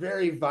taken a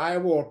very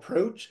viable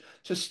approach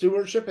to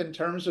stewardship in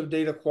terms of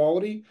data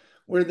quality,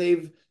 where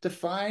they've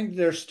defined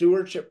their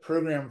stewardship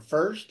program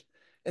first,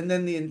 and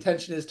then the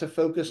intention is to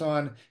focus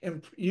on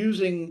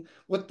using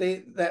what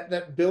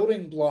that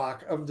building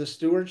block of the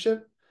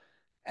stewardship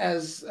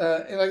as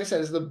like I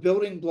said, as the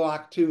building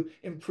block to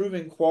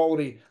improving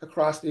quality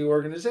across the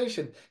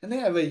organization. And they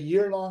have a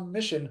year-long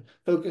mission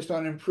focused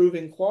on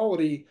improving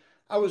quality.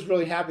 I was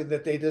really happy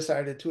that they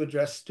decided to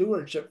address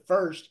stewardship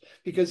first,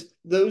 because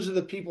those are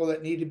the people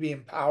that need to be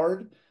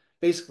empowered,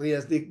 basically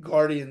as the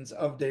guardians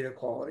of data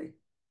quality.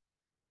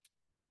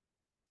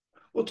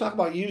 We'll talk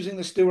about using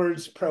the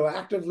stewards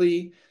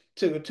proactively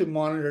to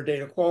monitor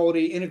data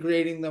quality,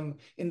 integrating them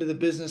into the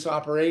business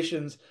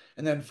operations,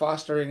 and then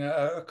fostering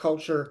a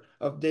culture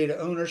of data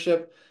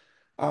ownership.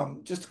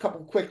 Just a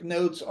couple quick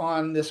notes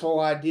on this whole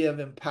idea of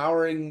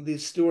empowering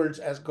these stewards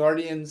as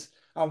guardians.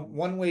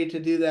 One way to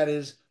do that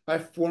is by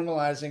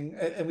formalizing,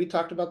 and we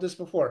talked about this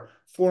before,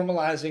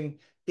 formalizing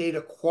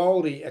data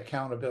quality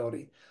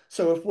accountability.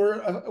 So if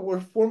we're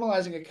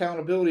formalizing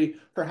accountability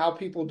for how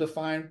people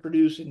define,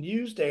 produce, and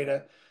use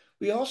data,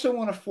 we also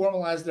want to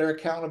formalize their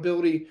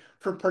accountability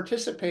for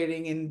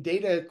participating in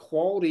data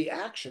quality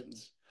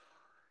actions.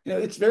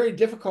 It's very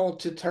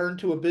difficult to turn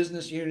to a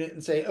business unit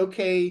and say,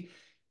 okay,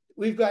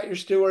 we've got your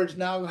stewards,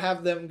 now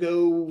have them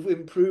go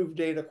improve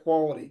data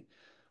quality.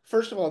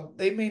 First of all,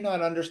 they may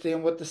not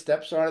understand what the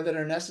steps are that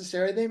are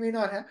necessary. They may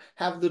not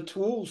have the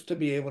tools to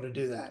be able to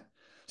do that.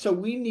 So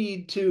we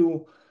need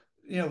to,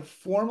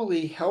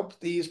 formally help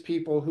these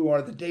people who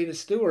are the data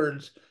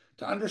stewards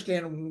to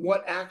understand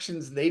what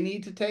actions they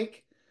need to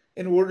take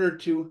in order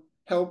to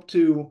help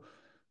to,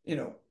 you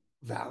know,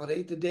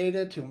 validate the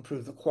data, to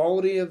improve the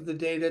quality of the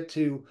data,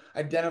 to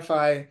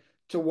identify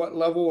to what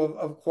level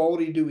of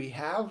quality do we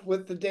have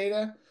with the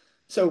data.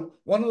 So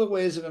one of the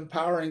ways of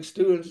empowering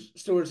stewards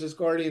as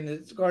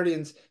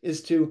guardians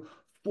is to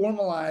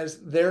formalize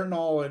their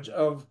knowledge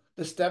of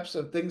the steps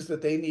of things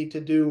that they need to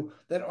do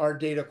that are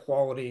data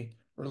quality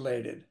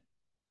related.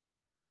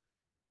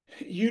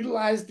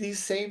 Utilize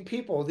these same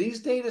people. These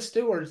data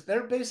stewards,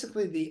 they're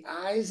basically the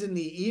eyes and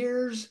the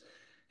ears,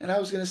 and I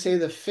was going to say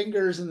the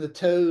fingers and the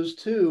toes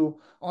too,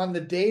 on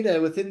the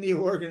data within the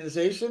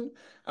organization.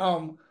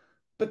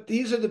 But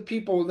these are the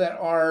people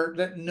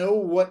that know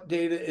what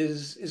data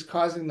is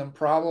causing them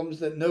problems,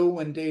 that know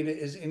when data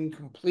is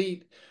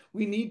incomplete.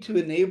 We need to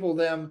enable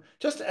them,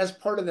 just as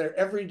part of their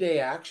everyday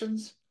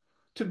actions,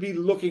 to be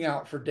looking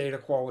out for data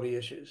quality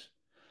issues,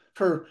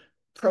 for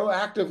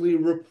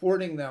proactively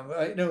reporting them,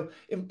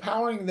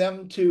 empowering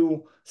them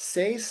to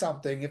say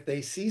something if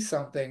they see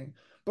something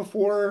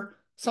before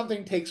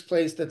something takes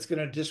place that's going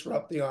to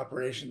disrupt the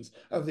operations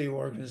of the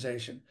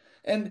organization.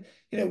 And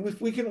if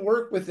we can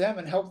work with them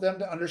and help them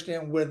to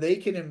understand where they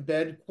can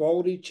embed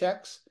quality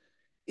checks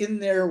in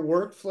their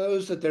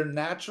workflows that they're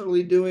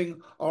naturally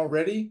doing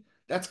already,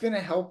 that's going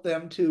to help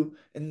them to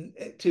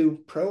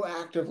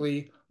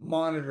proactively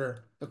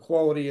monitor the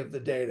quality of the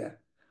data.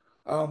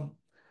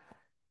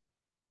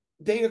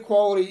 Data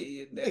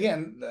quality,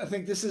 again, I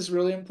think this is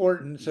really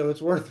important, so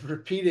it's worth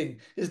repeating,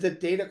 is that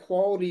data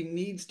quality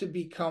needs to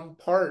become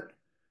part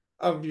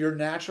of your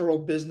natural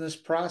business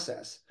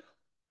process.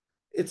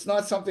 It's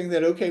not something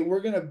that, okay, we're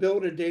going to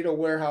build a data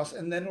warehouse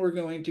and then we're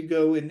going to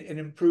go and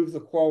improve the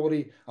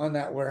quality on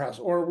that warehouse,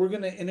 or we're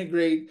going to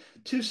integrate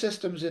two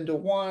systems into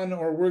one,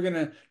 or we're going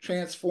to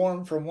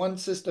transform from one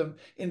system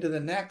into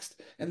the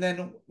next. And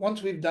then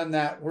once we've done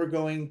that, we're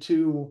going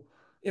to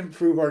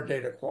improve our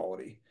data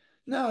quality.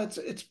 No,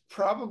 it's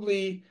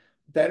probably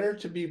better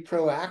to be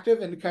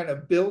proactive and kind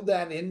of build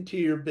that into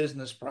your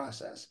business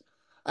process.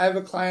 I have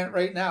a client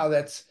right now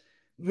that's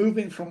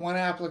moving from one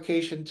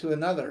application to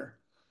another,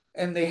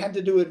 and they had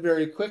to do it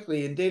very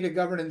quickly, and data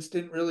governance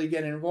didn't really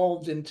get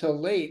involved until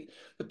late.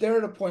 But they're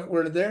at a point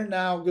where they're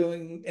now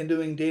going and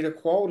doing data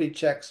quality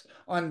checks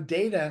on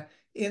data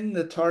in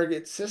the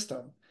target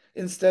system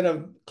instead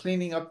of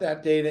cleaning up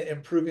that data,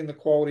 improving the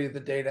quality of the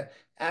data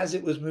as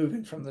it was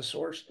moving from the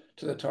source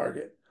to the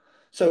target.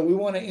 So we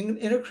want to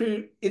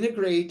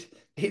integrate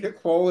data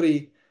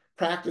quality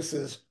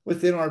practices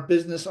within our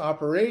business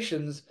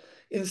operations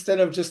instead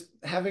of just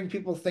having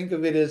people think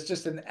of it as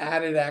just an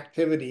added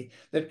activity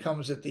that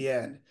comes at the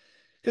end.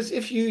 Because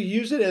if you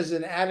use it as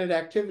an added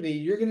activity,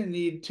 you're going to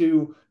need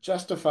to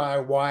justify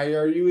why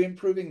are you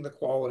improving the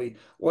quality?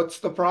 What's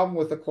the problem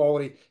with the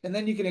quality? And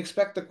then you can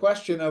expect the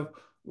question of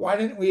why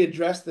didn't we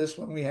address this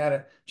when we had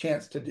a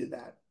chance to do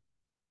that?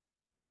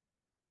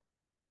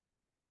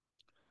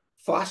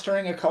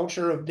 Fostering a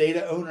culture of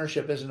data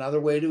ownership is another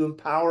way to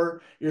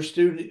empower your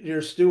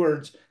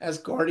stewards as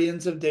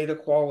guardians of data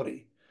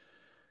quality.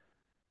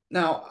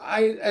 Now,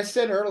 I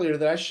said earlier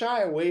that I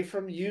shy away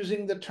from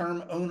using the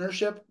term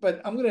ownership, but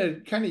I'm going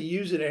to kind of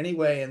use it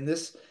anyway in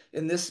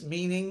this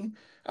meaning,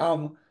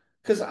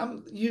 because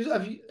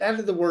I've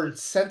added the word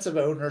sense of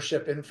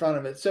ownership in front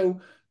of it.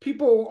 So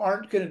people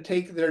aren't going to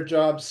take their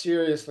job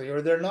seriously,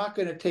 or they're not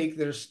going to take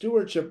their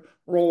stewardship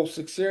role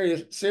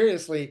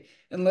seriously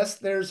unless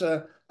there's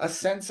a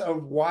sense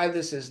of why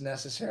this is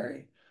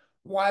necessary.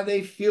 why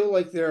they feel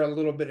like they're a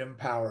little bit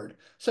empowered.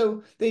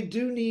 So they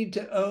do need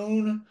to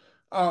own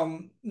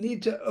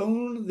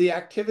the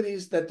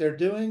activities that they're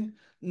doing,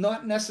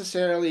 not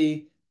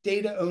necessarily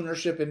data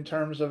ownership in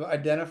terms of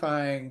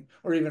identifying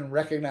or even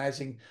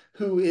recognizing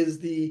who is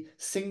the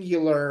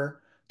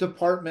singular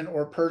department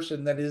or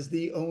person that is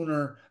the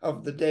owner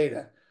of the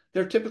data.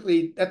 They're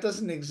typically, that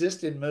doesn't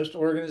exist in most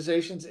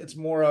organizations. It's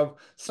more of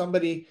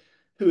somebody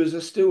who is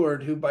a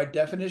steward, who by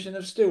definition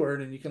of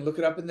steward, and you can look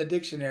it up in the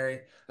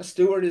dictionary, a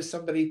steward is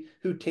somebody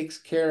who takes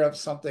care of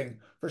something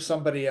for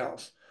somebody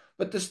else.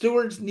 But the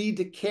stewards need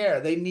to care.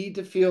 They need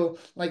to feel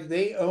like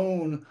they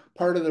own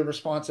part of the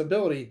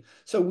responsibility.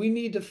 So we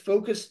need to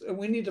focus,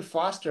 we need to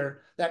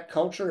foster that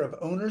culture of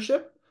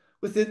ownership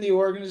within the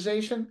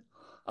organization.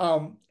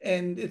 And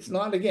it's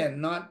not, again,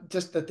 not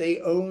just that they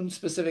own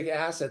specific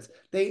assets,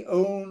 they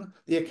own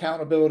the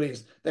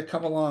accountabilities that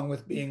come along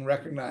with being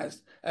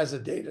recognized as a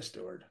data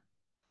steward.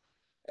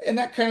 And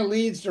that kind of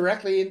leads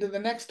directly into the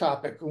next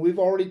topic. We've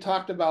already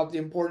talked about the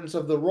importance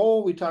of the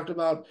role. We talked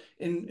about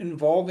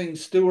involving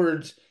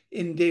stewards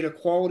in data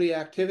quality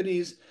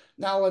activities.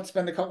 Now let's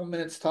spend a couple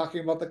minutes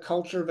talking about the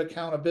culture of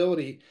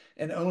accountability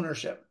and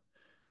ownership.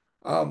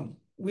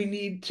 We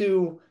need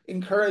to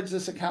encourage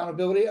this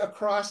accountability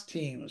across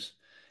teams.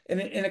 And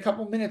in a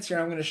couple minutes here,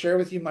 I'm going to share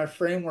with you my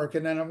framework,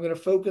 and then I'm going to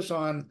focus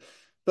on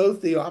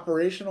both the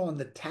operational and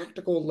the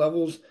tactical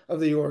levels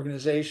of the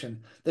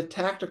organization. The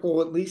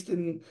tactical, at least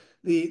in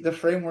the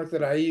framework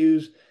that I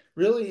use,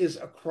 really is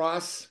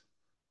across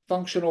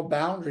functional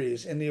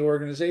boundaries in the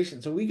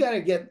organization. So we got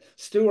to get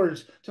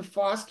stewards to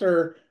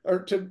foster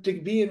or to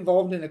be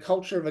involved in a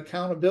culture of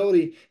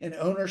accountability and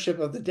ownership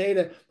of the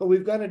data, but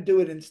we've got to do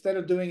it instead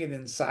of doing it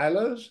in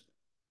silos,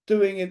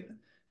 doing it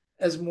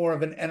as more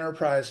of an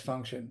enterprise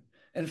function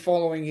and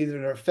following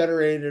either a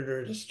federated or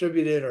a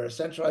distributed or a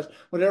centralized,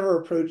 whatever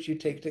approach you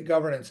take to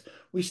governance.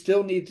 We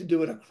still need to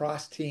do it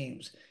across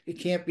teams. It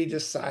can't be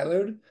just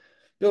siloed.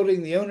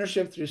 Building the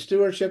ownership through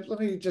stewardship. Let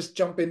me just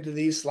jump into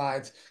these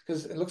slides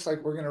because it looks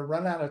like we're going to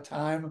run out of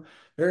time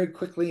very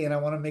quickly, and I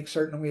want to make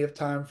certain we have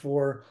time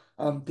for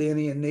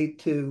Danny and Nate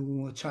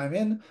to chime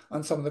in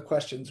on some of the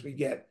questions we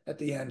get at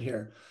the end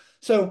here.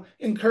 So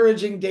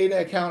encouraging data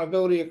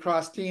accountability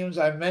across teams.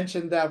 I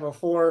mentioned that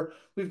before.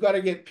 We've got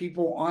to get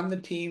people on the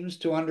teams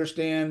to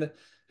understand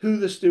who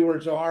the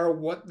stewards are,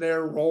 what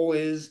their role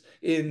is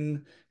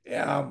in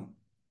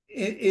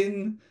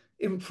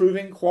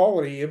improving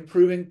quality,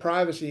 improving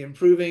privacy,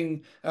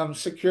 improving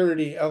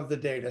security of the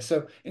data.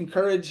 So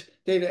encourage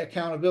data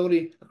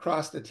accountability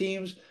across the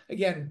teams.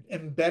 Again,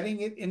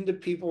 embedding it into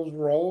people's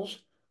roles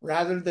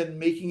rather than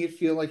making it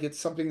feel like it's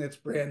something that's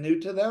brand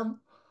new to them.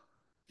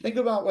 Think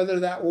about whether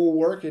that will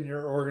work in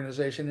your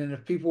organization and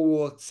if people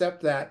will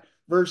accept that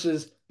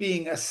versus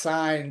being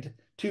assigned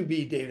to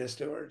be data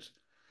stewards.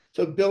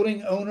 So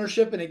building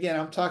ownership, and again,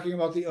 I'm talking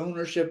about the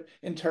ownership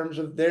in terms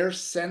of their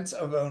sense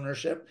of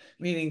ownership,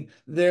 meaning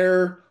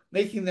they're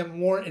making them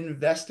more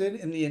invested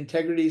in the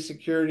integrity,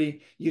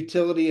 security,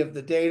 utility of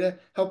the data,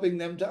 helping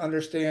them to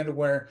understand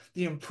where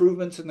the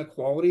improvements in the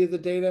quality of the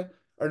data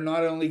are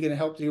not only going to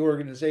help the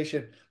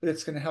organization, but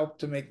it's going to help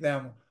to make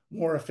them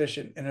more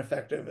efficient and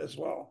effective as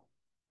well.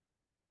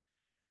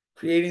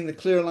 Creating the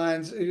clear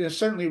lines,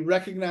 certainly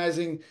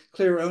recognizing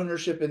clear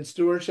ownership and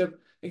stewardship.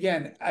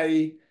 Again,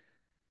 I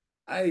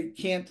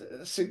can't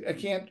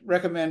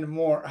recommend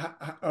more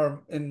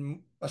or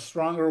in a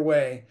stronger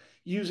way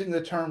using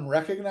the term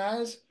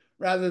recognize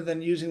rather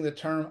than using the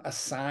term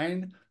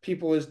assign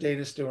people as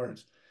data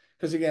stewards.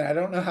 Because again, I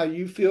don't know how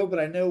you feel, but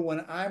I know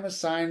when I'm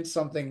assigned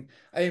something,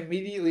 I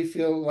immediately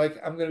feel like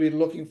I'm going to be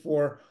looking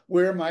for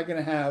where am I going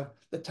to have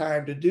the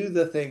time to do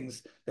the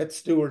things that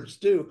stewards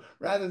do,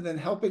 rather than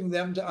helping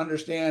them to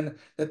understand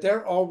that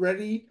they're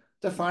already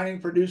defining,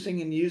 producing,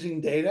 and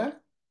using data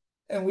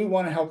and we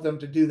want to help them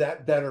to do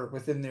that better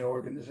within the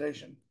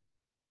organization.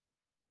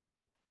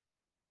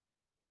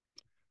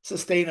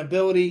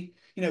 Sustainability,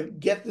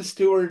 get the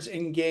stewards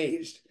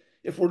engaged.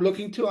 If we're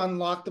looking to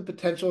unlock the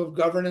potential of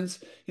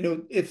governance,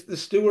 if the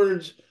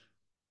stewards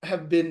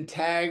have been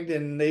tagged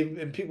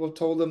and people have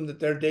told them that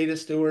they're data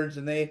stewards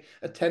and they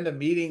attend a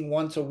meeting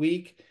once a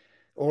week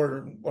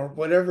or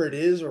whatever it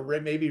is, or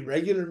maybe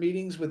regular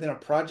meetings within a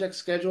project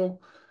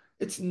schedule,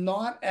 it's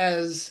not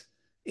as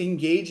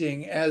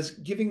engaging as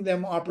giving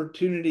them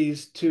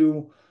opportunities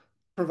to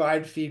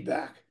provide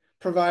feedback,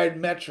 provide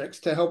metrics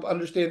to help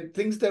understand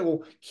things that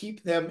will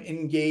keep them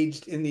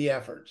engaged in the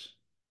efforts.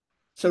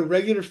 So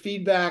regular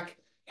feedback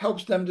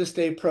helps them to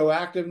stay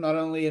proactive, not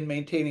only in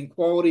maintaining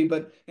quality,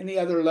 but any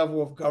other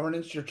level of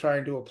governance you're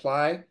trying to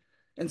apply.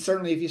 And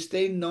certainly if you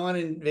stay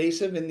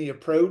non-invasive in the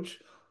approach,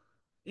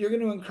 you're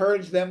going to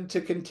encourage them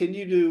to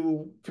continue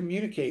to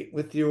communicate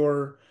with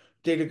your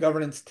data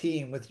governance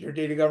team, with your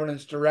data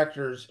governance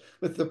directors,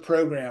 with the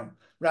program,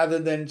 rather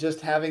than just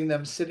having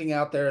them sitting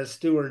out there as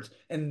stewards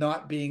and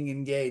not being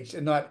engaged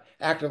and not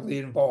actively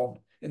involved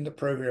in the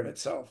program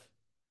itself.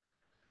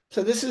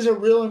 So this is a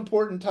real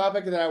important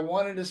topic that I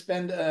wanted to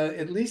spend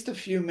at least a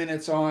few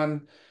minutes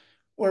on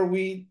where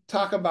we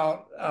talk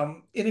about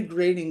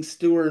integrating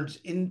stewards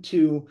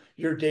into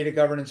your data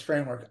governance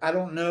framework. I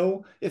don't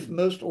know if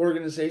most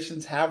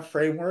organizations have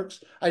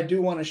frameworks. I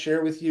do want to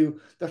share with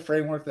you the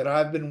framework that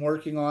I've been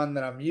working on,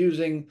 that I'm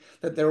using,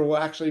 that there will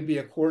actually be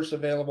a course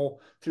available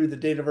through the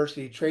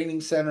DATAVERSITY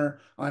Training Center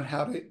on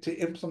how to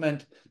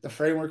implement the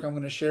framework I'm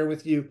going to share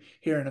with you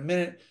here in a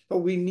minute.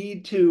 But we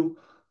need to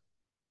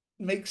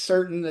make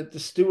certain that the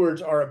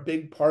stewards are a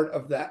big part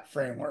of that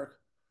framework.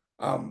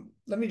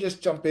 Let me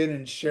just jump in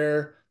and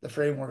share the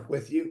framework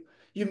with you.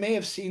 You may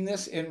have seen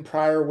this in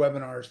prior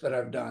webinars that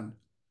I've done.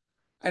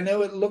 I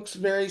know it looks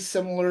very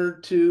similar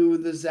to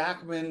the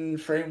Zachman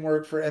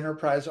framework for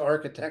enterprise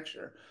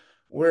architecture,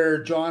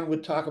 where John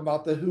would talk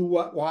about the who,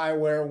 what, why,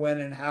 where, when,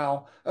 and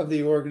how of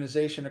the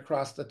organization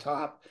across the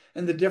top,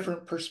 and the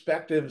different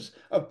perspectives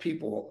of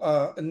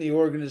people in the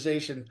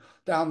organization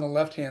down the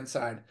left-hand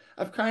side.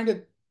 I've kind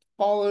of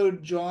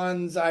followed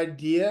John's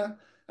idea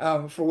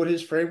for what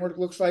his framework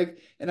looks like,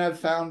 and I've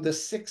found the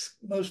 6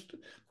 most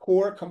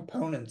core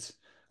components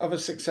of a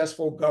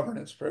successful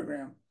governance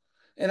program.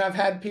 And I've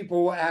had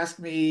people ask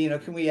me,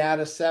 can we add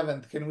a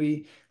 7th? Can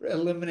we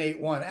eliminate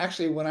one?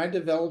 Actually, when I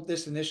developed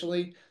this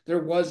initially,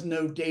 there was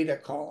no data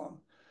column.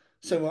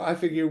 So I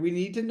figure we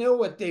need to know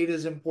what data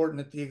is important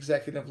at the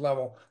executive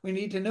level. We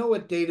need to know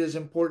what data is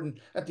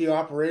important at the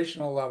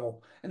operational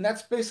level. And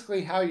that's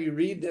basically how you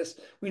read this.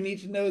 We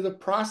need to know the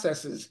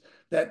processes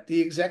that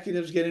the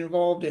executives get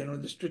involved in, or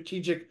the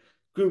strategic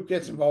group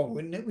gets involved.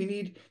 We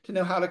need to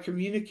know how to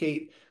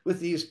communicate with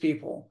these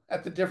people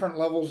at the different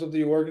levels of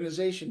the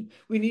organization.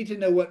 We need to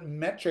know what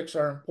metrics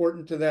are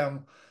important to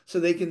them so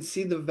they can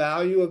see the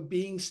value of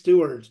being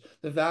stewards,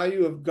 the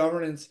value of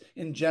governance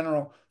in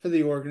general for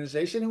the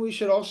organization. And we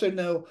should also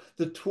know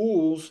the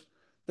tools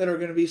that are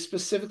going to be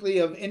specifically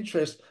of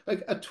interest.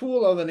 Like a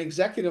tool of an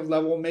executive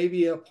level may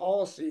be a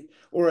policy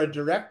or a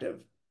directive.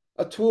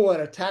 A tool at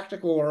a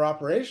tactical or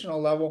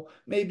operational level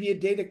may be a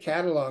data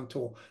catalog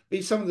tool,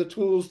 be some of the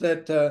tools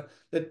that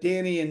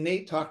Danny and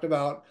Nate talked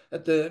about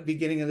at the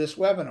beginning of this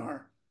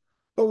webinar.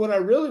 But what I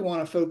really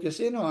want to focus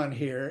in on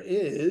here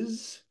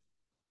is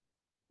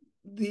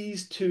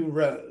these 2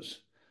 rows,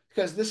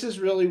 because this is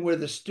really where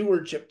the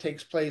stewardship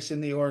takes place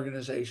in the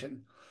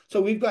organization.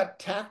 So we've got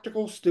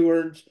tactical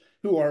stewards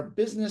who are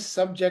business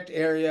subject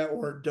area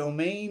or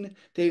domain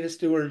data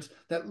stewards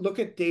that look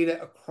at data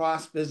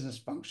across business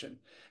function.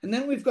 And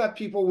then we've got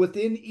people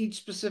within each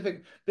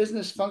specific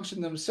business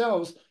function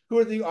themselves who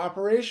are the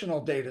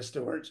operational data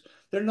stewards.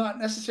 They're not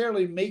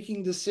necessarily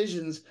making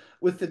decisions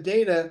with the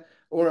data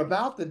or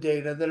about the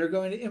data that are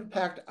going to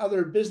impact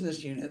other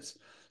business units.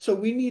 So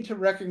we need to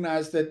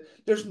recognize that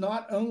there's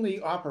not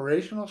only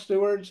operational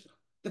stewards,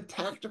 the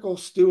tactical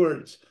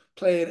stewards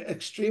play an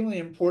extremely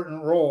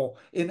important role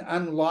in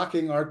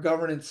unlocking our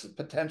governance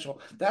potential.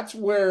 That's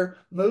where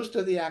most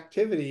of the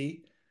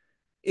activity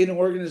in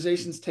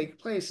organizations take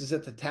place, is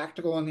at the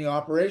tactical and the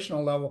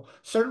operational level.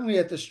 Certainly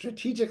at the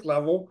strategic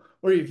level,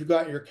 where you've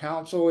got your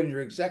council and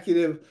your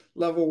executive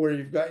level, where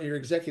you've got your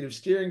executive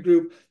steering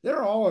group,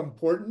 they're all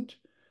important.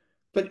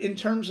 But in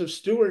terms of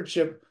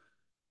stewardship,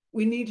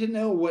 we need to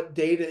know what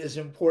data is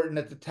important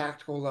at the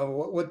tactical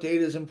level, what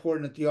data is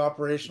important at the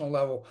operational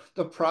level,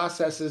 the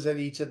processes at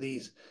each of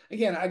these.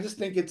 Again, I just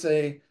think it's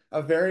a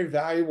very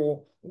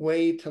valuable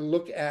way to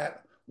look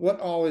at what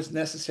all is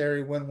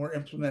necessary when we're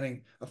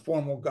implementing a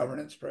formal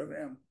governance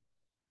program.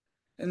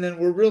 And then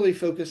we're really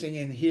focusing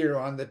in here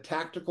on the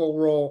tactical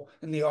role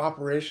and the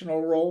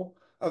operational role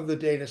of the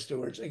data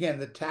stewards. Again,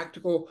 the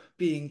tactical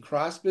being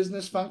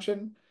cross-business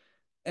function,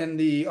 and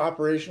the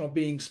operational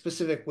being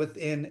specific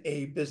within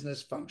a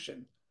business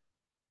function.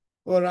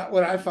 What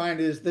I find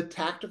is the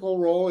tactical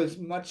role is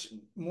much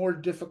more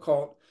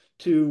difficult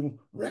to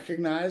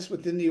recognize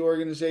within the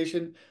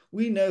organization.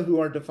 We know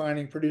who are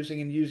defining, producing,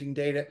 and using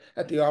data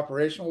at the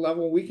operational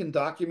level. We can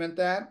document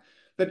that.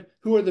 But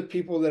who are the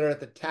people that are at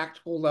the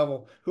tactical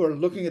level who are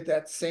looking at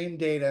that same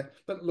data,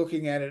 but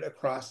looking at it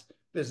across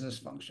business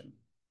function?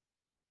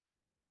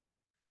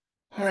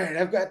 All right,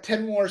 I've got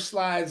 10 more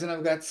slides and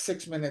I've got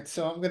 6 minutes.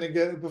 So I'm going to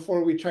go,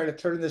 before we try to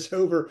turn this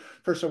over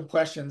for some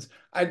questions,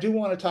 I do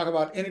want to talk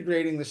about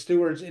integrating the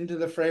stewards into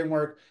the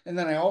framework. And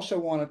then I also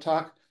want to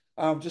talk,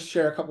 just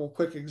share a couple of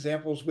quick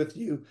examples with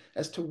you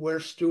as to where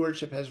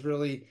stewardship has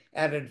really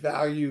added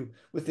value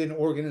within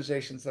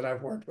organizations that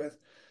I've worked with.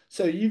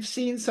 So you've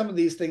seen some of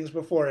these things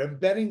before,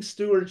 embedding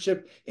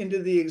stewardship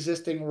into the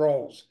existing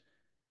roles.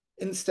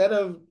 Instead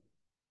of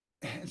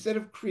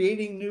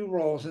creating new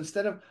roles,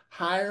 instead of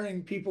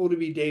hiring people to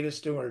be data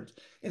stewards,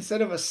 instead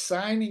of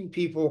assigning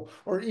people,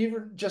 or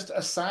even just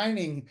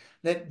assigning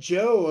that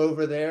Joe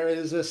over there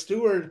is a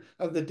steward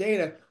of the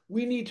data,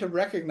 we need to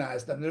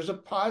recognize them. There's a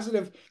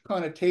positive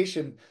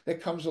connotation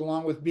that comes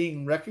along with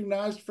being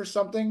recognized for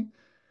something.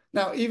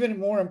 Now, even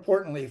more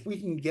importantly, if we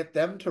can get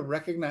them to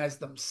recognize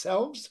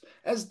themselves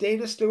as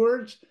data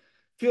stewards,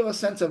 feel a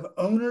sense of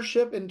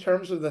ownership in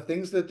terms of the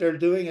things that they're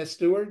doing as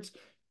stewards,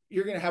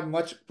 you're going to have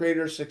much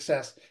greater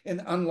success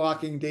in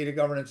unlocking data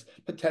governance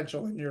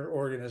potential in your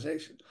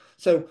organization.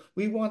 So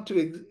we want to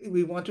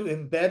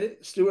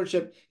embed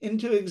stewardship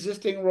into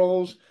existing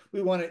roles.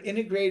 We want to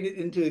integrate it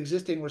into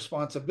existing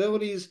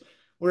responsibilities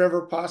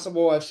wherever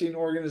possible. I've seen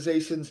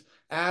organizations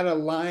add a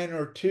line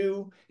or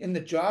two in the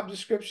job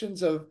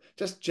descriptions of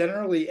just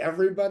generally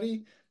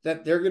everybody,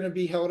 that they're going to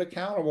be held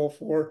accountable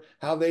for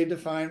how they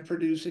define,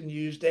 produce, and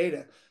use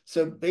data.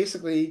 So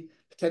basically,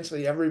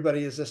 potentially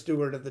everybody is a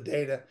steward of the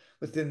data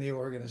within the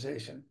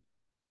organization.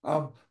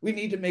 We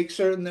need to make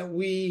certain that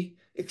we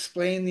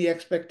explain the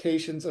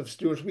expectations of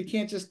stewards. We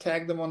can't just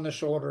tag them on the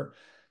shoulder,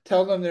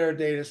 tell them they're a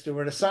data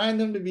steward, assign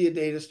them to be a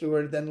data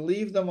steward, then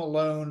leave them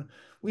alone.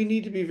 We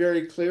need to be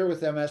very clear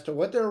with them as to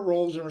what their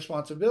roles and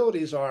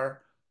responsibilities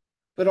are,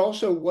 but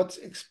also what's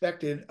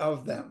expected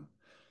of them.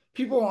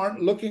 People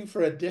aren't looking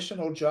for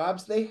additional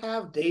jobs. They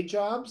have day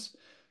jobs.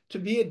 To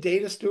be a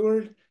data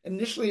steward,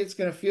 initially it's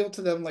going to feel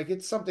to them like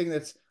it's something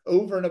that's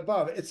over and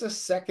above. It's a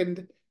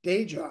second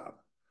day job.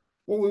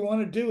 What we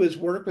want to do is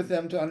work with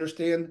them to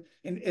understand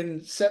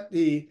and set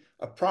the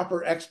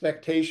proper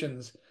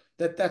expectations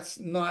that it's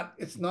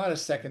not a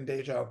second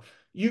day job.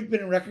 You've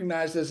been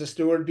recognized as a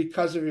steward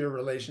because of your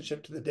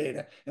relationship to the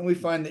data. And we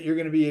find that you're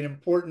going to be an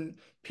important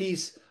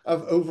piece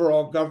of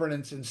overall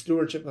governance and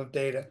stewardship of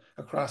data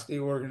across the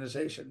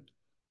organization.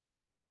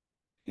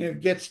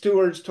 Get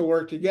stewards to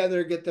work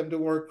together, get them to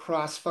work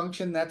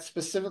cross-function. That's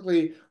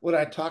specifically what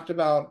I talked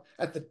about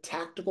at the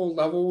tactical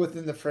level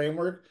within the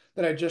framework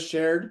that I just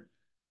shared.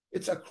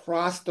 It's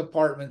across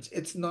departments.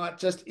 It's not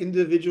just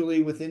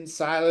individually within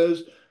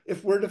silos.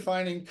 If we're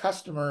defining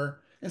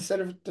customer,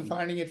 instead of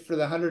defining it for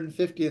the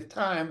 150th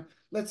time,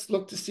 let's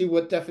look to see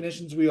what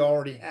definitions we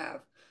already have.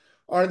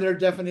 Are there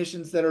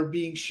definitions that are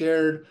being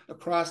shared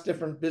across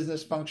different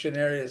business function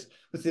areas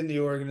within the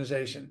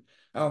organization?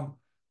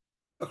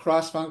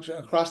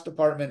 Across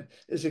department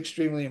is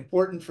extremely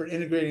important for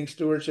integrating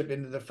stewardship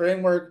into the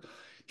framework.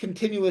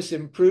 Continuous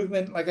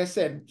improvement, like I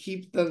said,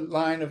 keep the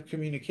line of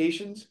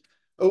communications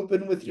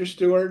open with your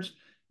stewards.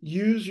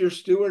 Use your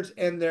stewards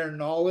and their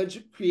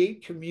knowledge,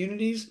 create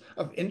communities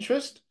of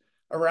interest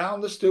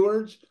around the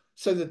stewards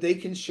so that they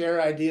can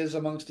share ideas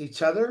amongst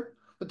each other,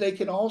 but they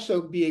can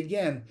also be,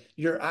 again,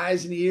 your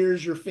eyes and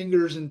ears, your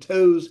fingers and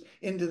toes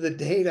into the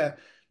data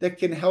that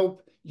can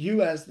help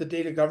you as the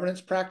data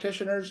governance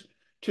practitioners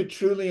to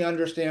truly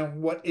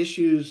understand what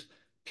issues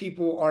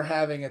people are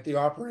having at the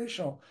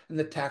operational and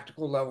the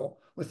tactical level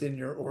within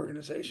your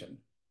organization.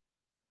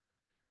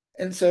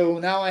 And so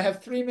now I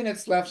have 3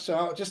 minutes left, so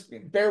I'll just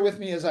bear with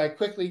me as I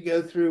quickly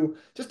go through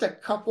just a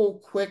couple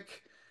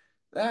quick,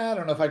 I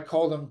don't know if I'd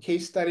call them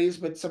case studies,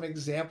 but some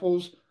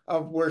examples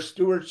of where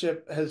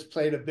stewardship has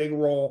played a big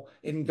role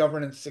in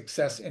governance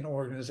success in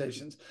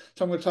organizations.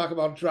 So I'm going to talk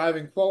about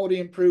driving quality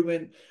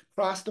improvement,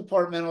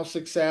 cross-departmental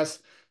success,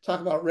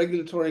 talk about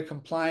regulatory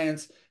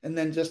compliance, and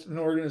then just an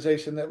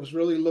organization that was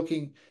really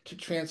looking to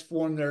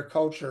transform their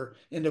culture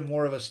into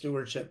more of a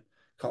stewardship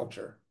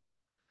culture.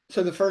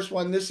 So the first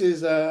one, this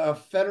is a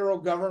federal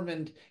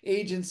government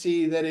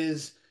agency that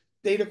is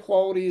data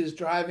quality is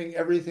driving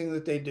everything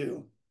that they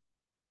do.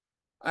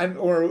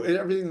 Or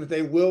everything that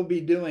they will be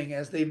doing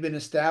as they've been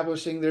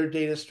establishing their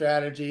data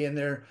strategy and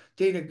their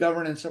data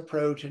governance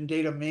approach and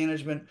data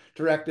management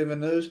directive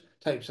and those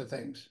types of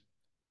things.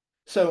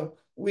 So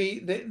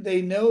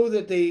they know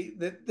that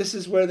that this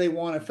is where they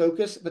want to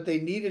focus, but they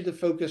needed to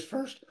focus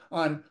first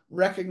on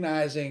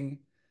recognizing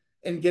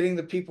and getting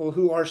the people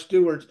who are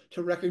stewards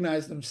to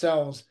recognize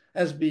themselves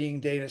as being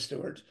data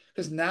stewards.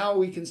 Because now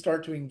we can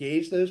start to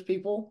engage those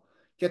people,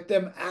 get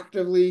them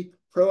actively,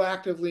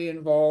 proactively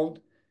involved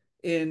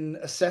in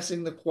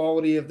assessing the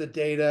quality of the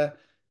data,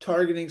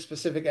 targeting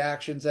specific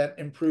actions at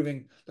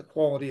improving the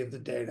quality of the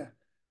data.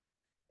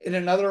 In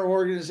another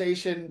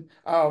organization,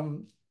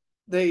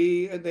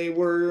 they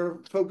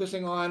were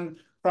focusing on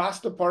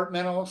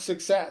cross-departmental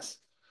success,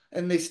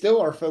 and they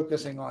still are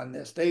focusing on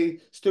this.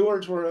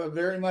 Stewards were a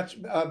very much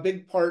a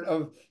big part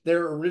of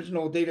their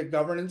original data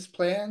governance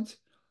plans.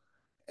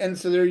 And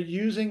so they're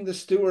using the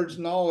stewards'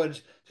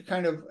 knowledge to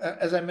kind of,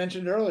 as I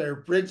mentioned earlier,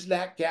 bridge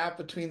that gap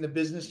between the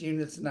business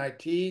units and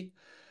IT,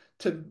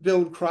 to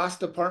build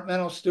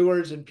cross-departmental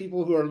stewards and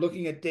people who are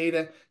looking at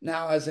data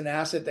now as an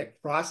asset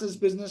that crosses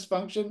business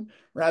function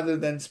rather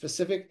than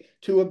specific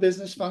to a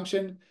business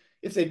function.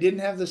 If they didn't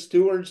have the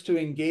stewards to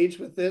engage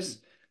with this,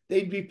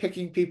 they'd be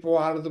picking people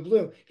out of the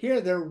blue.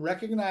 Here, they're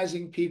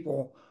recognizing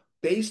people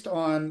based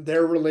on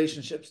their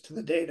relationships to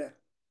the data.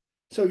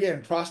 So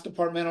again,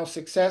 cross-departmental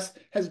success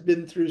has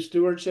been through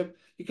stewardship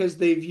because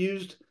they've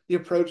used the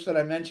approach that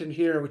I mentioned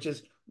here, which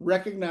is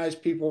recognize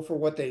people for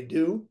what they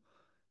do.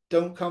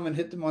 Don't come and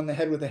hit them on the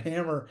head with a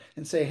hammer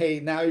and say,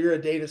 hey, now you're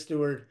a data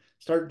steward.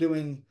 Start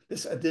doing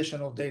this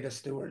additional data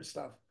steward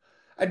stuff.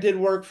 I did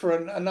work for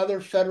another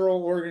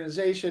federal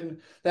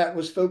organization that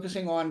was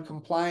focusing on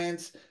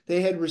compliance.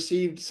 They had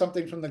received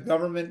something from the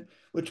government,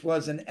 which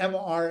was an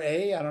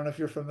MRA. I don't know if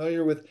you're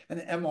familiar with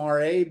an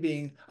MRA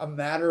being a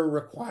matter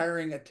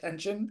requiring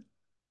attention.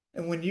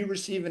 And when you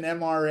receive an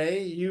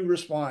MRA, you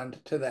respond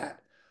to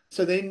that.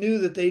 So they knew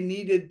that they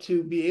needed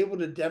to be able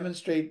to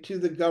demonstrate to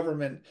the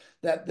government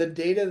that the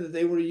data that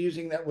they were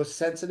using that was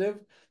sensitive,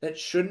 that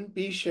shouldn't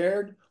be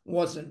shared,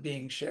 wasn't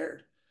being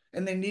shared.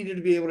 And they needed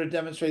to be able to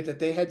demonstrate that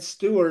they had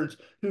stewards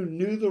who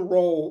knew the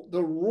rules,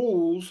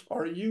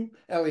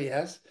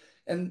 RULES,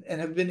 and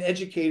have been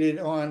educated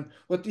on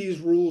what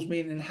these rules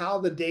mean and how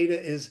the data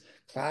is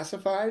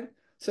classified.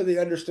 So they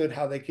understood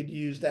how they could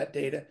use that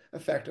data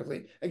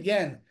effectively.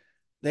 Again,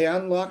 they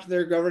unlocked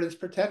their governance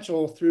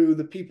potential through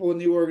the people in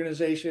the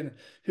organization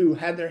who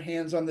had their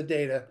hands on the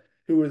data,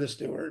 who were the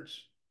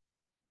stewards.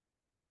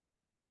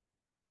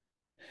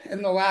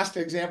 And the last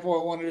example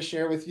I wanted to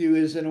share with you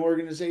is an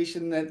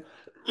organization that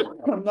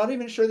I'm not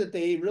even sure that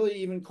they really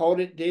even called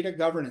it data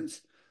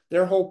governance.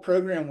 Their whole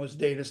program was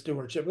data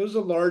stewardship. It was a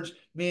large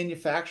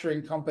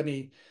manufacturing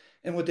company.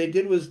 And what they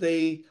did was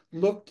they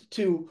looked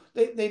to,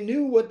 they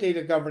knew what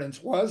data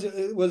governance was.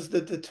 It was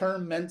that the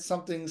term meant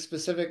something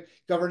specific.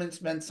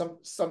 Governance meant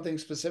something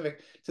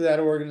specific to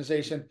that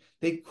organization.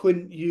 They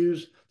couldn't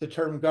use the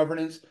term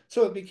governance.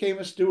 So it became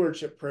a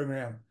stewardship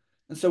program.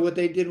 And so what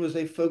they did was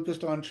they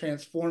focused on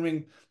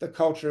transforming the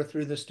culture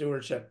through the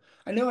stewardship.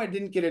 I know I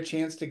didn't get a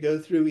chance to go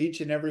through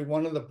each and every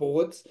one of the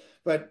bullets,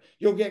 but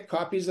you'll get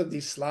copies of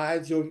these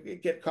slides, you'll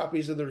get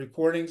copies of the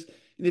recordings.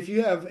 And if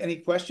you have any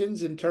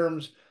questions in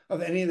terms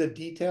of any of the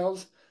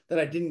details that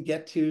I didn't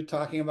get to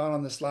talking about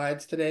on the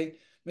slides today,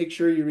 make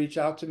sure you reach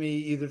out to me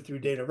either through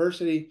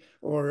DATAVERSITY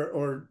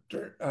or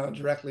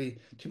directly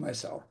to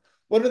myself.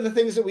 What are the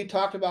things that we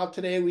talked about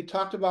today? We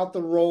talked about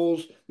the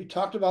roles. We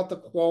talked about the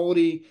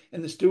quality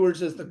and the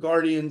stewards as the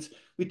guardians.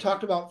 We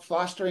talked about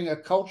fostering a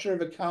culture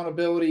of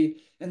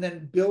accountability and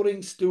then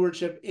building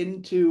stewardship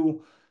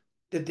into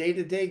the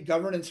day-to-day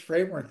governance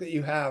framework that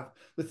you have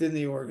within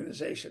the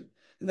organization.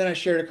 And then I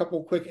shared a couple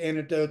of quick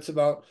anecdotes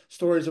about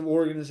stories of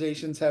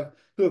organizations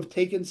who have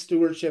taken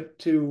stewardship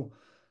to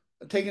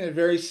taken it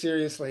very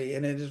seriously,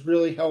 and it has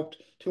really helped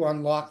to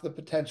unlock the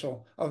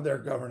potential of their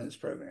governance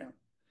program.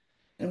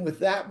 And with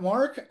that,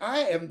 Mark, I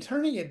am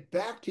turning it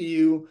back to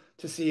you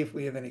to see if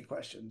we have any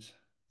questions.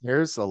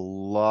 There's a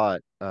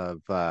lot of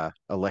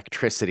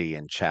electricity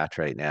in chat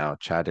right now.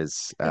 Chat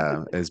is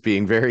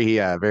being very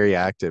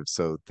active.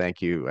 So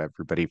thank you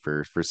everybody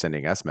for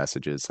sending us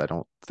messages. I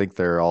don't think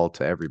they're all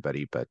to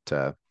everybody, but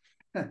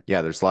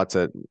yeah, there's lots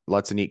of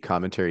neat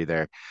commentary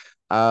there.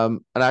 And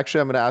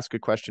actually, I'm going to ask a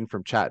question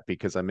from chat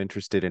because I'm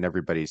interested in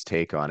everybody's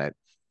take on it.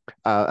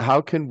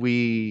 How can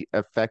we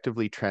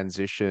effectively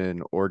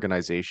transition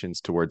organizations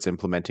towards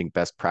implementing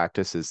best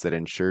practices that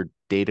ensure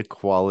data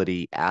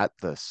quality at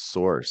the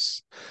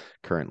source?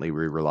 Currently,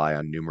 we rely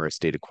on numerous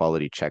data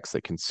quality checks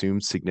that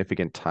consume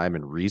significant time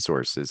and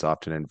resources,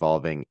 often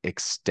involving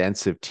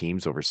extensive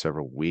teams over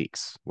several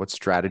weeks. What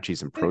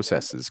strategies and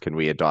processes can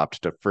we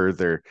adopt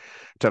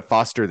to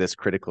foster this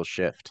critical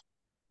shift?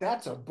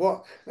 That's a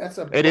book. That's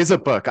a It book. is a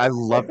book. I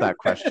love that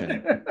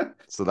question.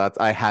 So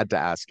I had to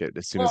ask it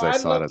as soon Well, as I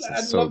saw it. It's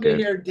I'd so love to good.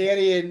 hear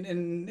Danny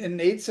and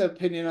Nate's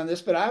opinion on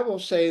this, but I will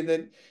say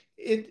that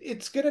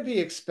it's going to be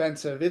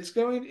expensive.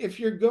 If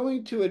you're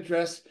going to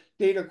address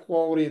data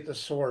quality at the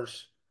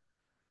source,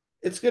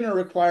 it's going to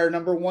require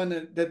number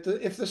one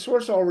if the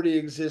source already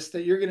exists,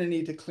 that you're going to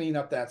need to clean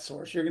up that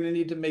source. You're going to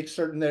need to make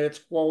certain that it's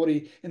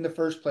quality in the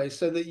first place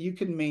so that you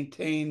can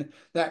maintain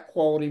that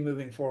quality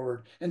moving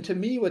forward. And to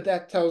me, what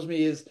that tells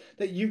me is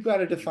that you've got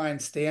to define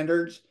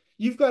standards.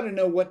 You've got to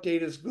know what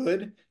data is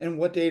good and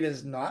what data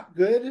is not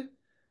good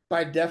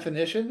by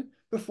definition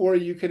before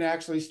you can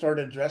actually start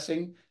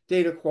addressing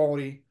data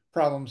quality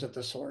problems at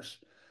the source.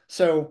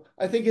 So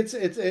I think it's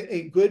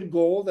a good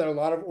goal that a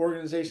lot of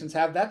organizations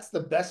have. That's the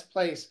best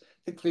place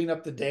to clean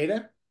up the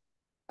data.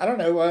 I don't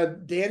know,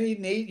 Danny,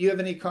 Nate, you have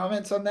any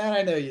comments on that?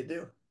 I know you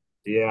do.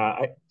 Yeah.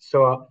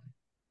 So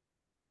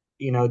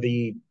you know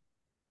the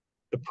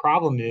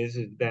problem is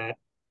that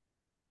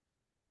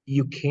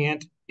you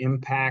can't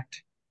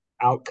impact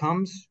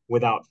outcomes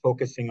without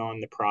focusing on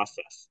the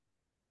process.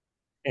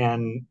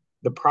 And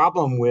the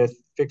problem with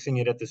fixing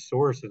it at the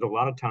source is a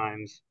lot of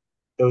times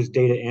those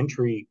data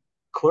entry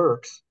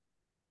clerks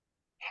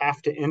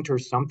have to enter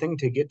something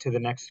to get to the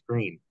next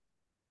screen.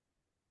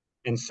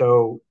 And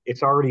so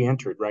it's already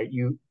entered, right?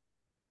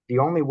 The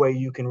only way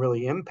you can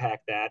really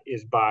impact that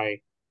is by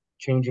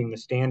changing the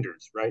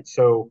standards, right?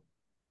 So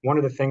one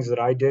of the things that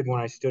I did when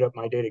I stood up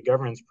my data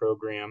governance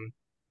program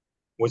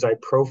was I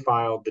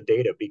profiled the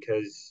data,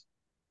 because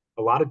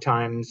a lot of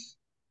times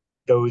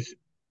those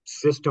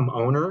system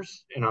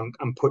owners, and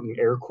I'm putting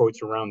air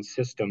quotes around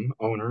system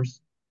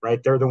owners,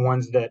 right? They're the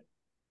ones that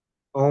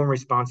own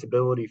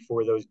responsibility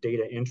for those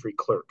data entry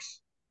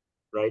clerks,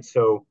 right?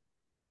 So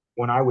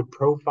when I would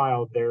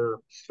profile their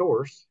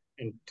source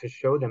and to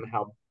show them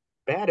how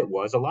bad it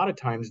was, a lot of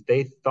times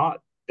they thought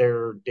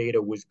their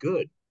data was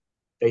good.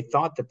 They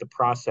thought that the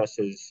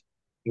processes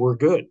were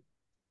good.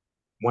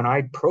 When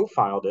I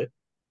profiled it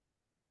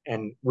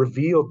and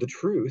revealed the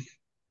truth,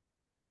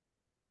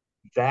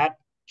 that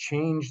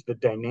changed the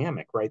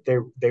dynamic, right?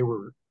 They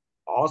were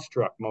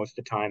awestruck most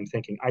of the time,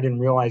 thinking, I didn't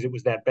realize it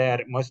was that bad.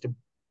 It must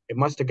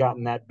have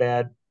gotten that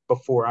bad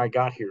before I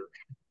got here.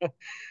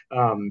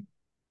 um,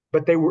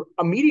 but they were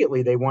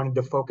immediately they wanted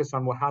to focus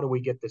on, well, how do we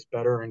get this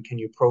better, and can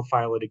you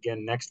profile it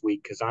again next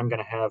week, because I'm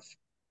going to have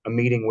a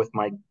meeting with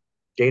my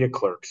data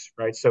clerks,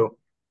 right? So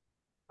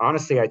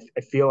honestly, I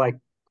feel like,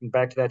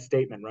 back to that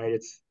statement, right?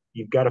 It's,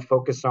 you've got to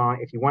focus on,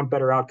 if you want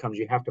better outcomes,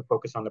 you have to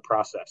focus on the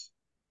process.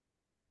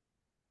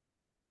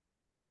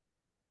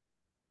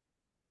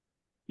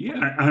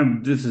 Yeah,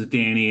 this is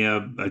Danny.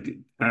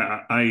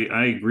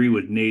 I agree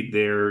with Nate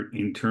there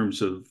in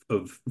terms of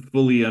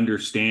fully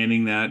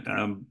understanding that.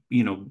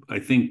 I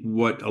think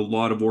what a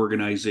lot of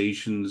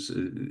organizations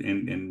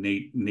and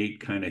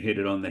Nate kind of hit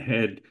it on the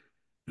head.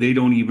 They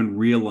don't even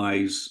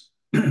realize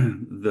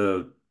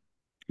the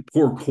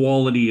poor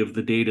quality of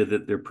the data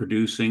that they're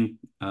producing,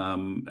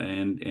 and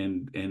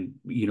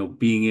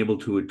being able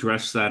to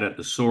address that at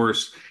the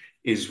source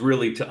is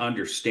really to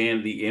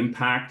understand the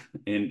impact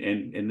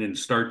and then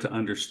start to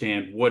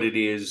understand what it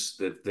is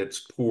that's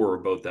poor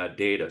about that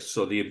data.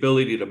 So the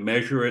ability to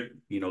measure it,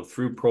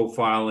 through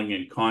profiling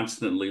and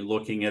constantly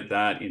looking at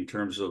that in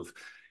terms of,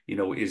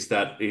 is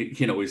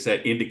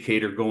that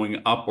indicator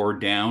going up or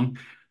down?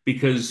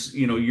 Because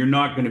you're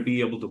not going to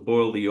be able to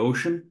boil the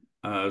ocean.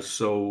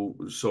 So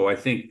I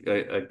think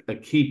a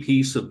key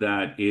piece of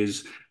that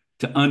is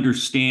to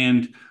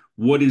understand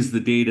what is the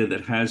data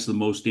that has the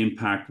most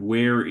impact.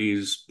 Where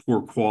is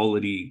poor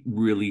quality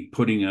really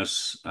putting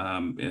us,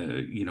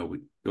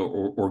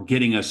 or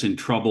getting us in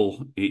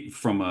trouble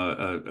from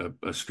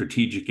a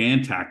strategic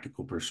and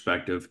tactical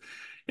perspective,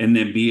 and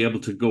then be able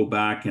to go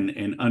back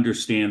and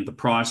understand the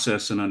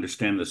process and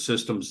understand the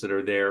systems that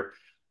are there,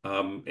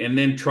 and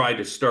then try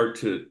to start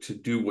to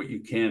do what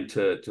you can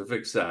to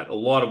fix that. A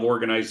lot of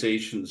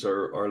organizations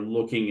are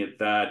looking at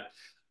that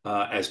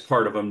as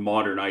part of a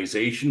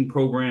modernization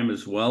program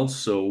as well.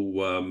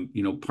 So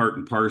part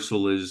and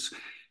parcel is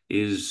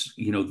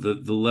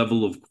the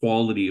level of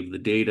quality of the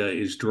data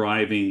is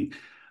driving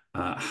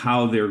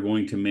how they're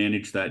going to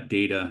manage that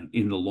data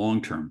in the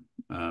long term.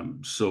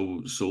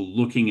 So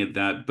looking at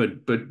that,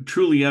 but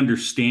truly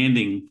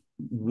understanding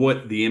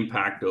what the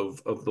impact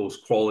of those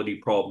quality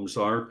problems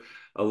are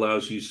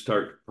allows you to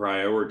start to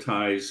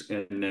prioritize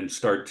and then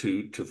start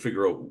to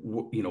figure out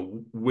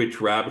which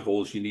rabbit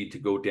holes you need to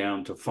go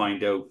down to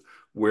find out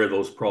where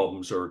those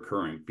problems are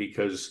occurring.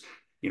 Because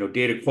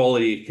data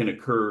quality can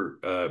occur,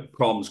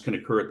 problems can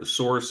occur at the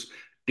source.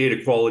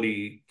 Data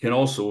quality can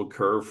also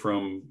occur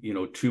from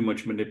too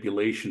much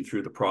manipulation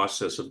through the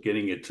process of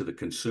getting it to the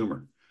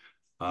consumer,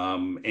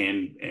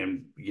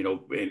 and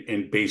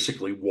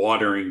basically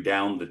watering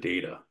down the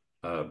data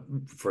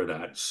for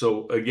that.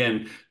 So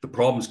again, the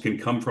problems can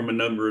come from a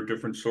number of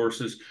different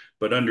sources,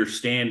 but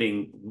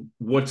understanding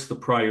what's the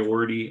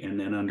priority, and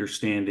then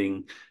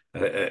understanding,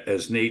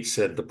 as Nate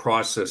said, the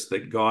process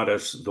that got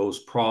us those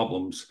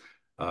problems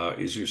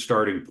is your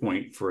starting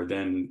point for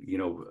then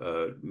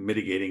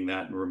mitigating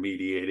that and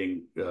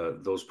remediating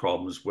those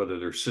problems, whether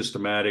they're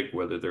systematic,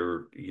 whether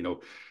they're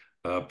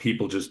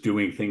people just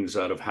doing things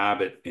out of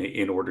habit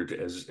in order to,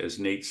 as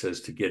Nate says,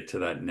 to get to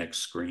that next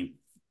screen.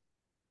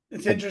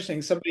 It's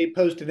interesting. Somebody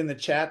posted in the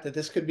chat that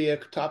this could be a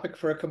topic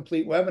for a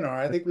complete webinar.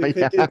 I think we could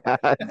Yeah, do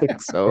that. I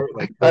think so.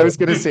 Totally, I was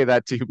totally. going to say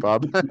that too,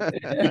 Bob.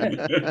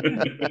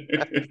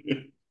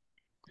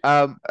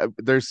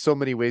 There's so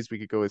many ways we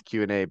could go with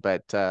Q&A,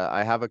 but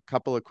I have a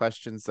couple of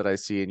questions that I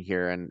see in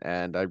here,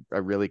 and I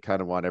really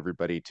kind of want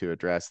everybody to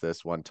address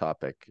this one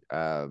topic,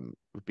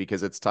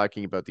 because it's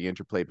talking about the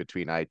interplay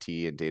between IT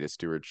and data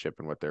stewardship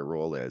and what their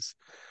role is.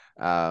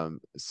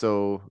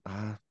 So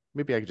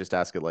maybe I could just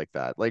ask it like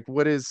that. Like,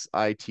 what is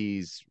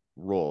IT's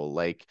role?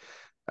 Like,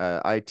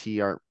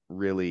 IT aren't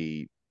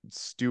really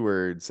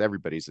stewards.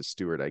 Everybody's a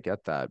steward, I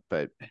get that,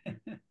 but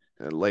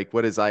like,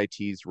 what is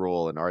IT's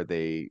role, and are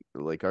they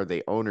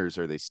owners,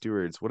 are they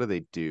stewards, what do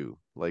they do?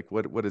 Like,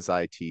 what is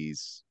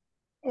IT's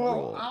Well,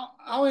 role?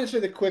 I'll answer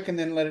the quick and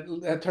then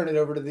turn it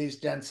over to these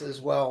gents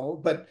as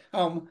well. But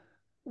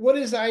what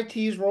is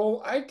IT's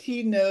role?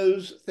 IT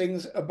knows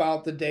things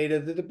about the data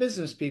that the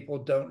business people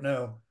don't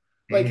know,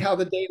 like Mhm. how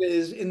the data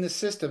is in the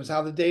systems,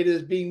 how the data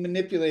is being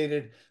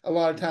manipulated. A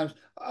lot of times,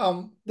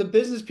 the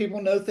business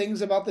people know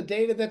things about the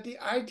data that the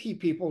IT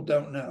people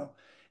don't know.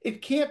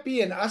 It can't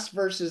be an us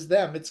versus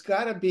them. It's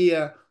got to be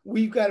a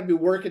we've got to be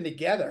working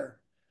together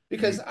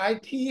because Mhm.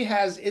 IT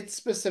has its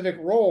specific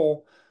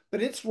role,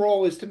 but its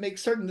role is to make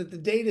certain that the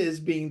data is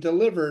being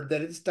delivered,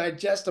 that it's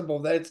digestible,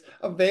 that it's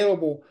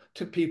available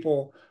to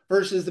people,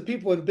 versus the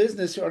people in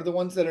business who are the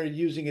ones that are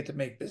using it to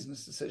make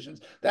business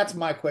decisions. That's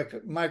my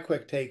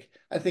quick take.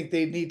 I think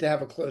they need to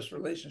have a close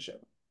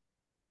relationship.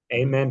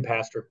 Amen,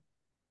 Pastor.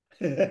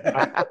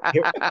 I,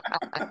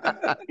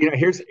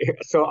 here,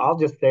 so I'll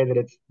just say that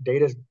it's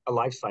data's a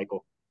life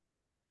cycle.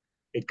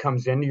 It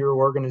comes into your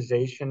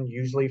organization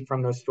usually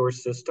from those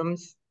source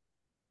systems,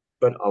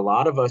 but a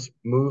lot of us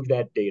move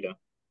that data.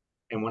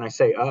 And when I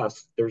say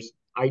us, there's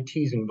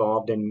IT's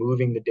involved in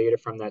moving the data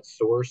from that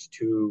source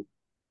to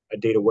a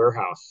data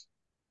warehouse,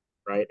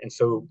 right? And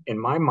so in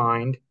my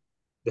mind,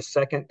 the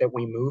second that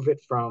we move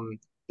it from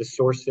the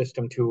source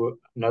system to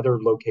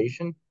another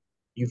location,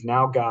 you've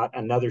now got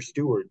another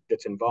steward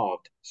that's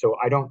involved. So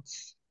I don't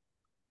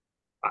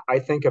I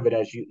think of it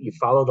as you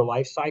follow the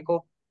life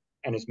cycle,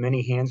 and as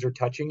many hands are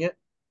touching it,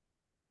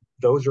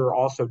 those are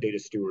also data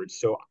stewards.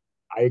 So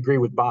I agree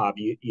with Bob.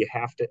 You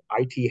have to,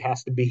 IT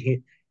has to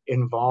be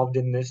involved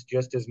in this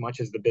just as much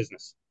as the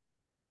business.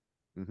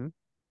 Mm-hmm.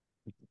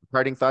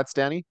 Parting thoughts,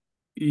 Danny?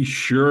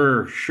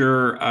 Sure,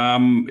 sure.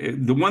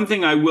 The one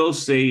thing I will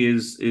say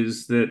is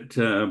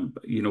that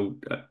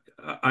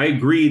I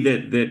agree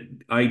that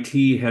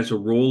IT has a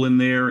role in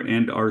there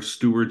and are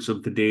stewards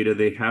of the data.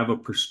 They have a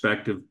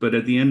perspective, but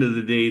at the end of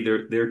the day,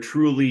 they're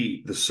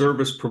truly the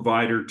service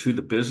provider to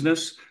the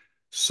business.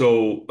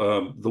 So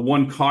the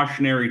one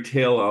cautionary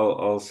tale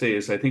I'll say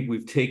is I think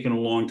we've taken a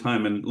long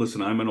time. And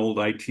listen, I'm an old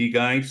IT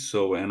guy,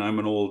 and I'm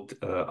an old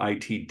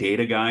IT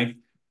data guy.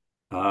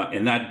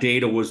 And that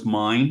data was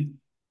mine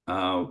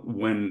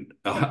when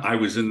I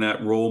was in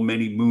that role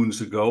many moons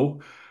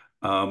ago.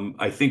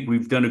 I think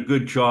we've done a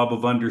good job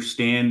of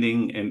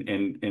understanding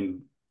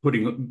and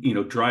putting,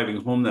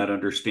 driving home that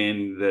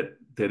understanding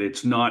that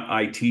it's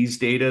not IT's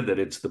data, that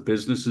it's the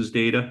business's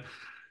data.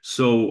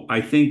 So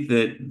I think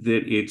that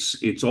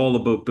it's all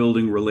about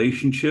building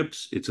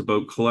relationships. It's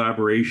about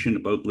collaboration,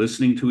 about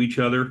listening to each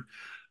other.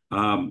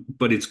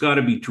 But it's got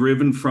to be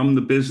driven from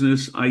the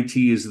business. IT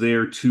is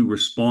there to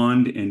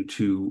respond and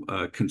to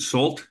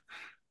consult.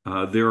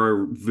 There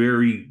are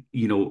very,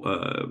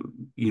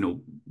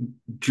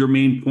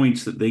 germane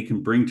points that they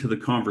can bring to the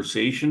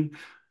conversation.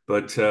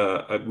 But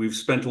we've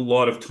spent a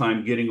lot of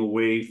time getting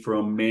away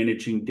from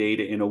managing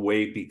data in a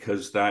way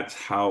because that's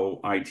how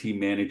IT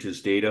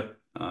manages data.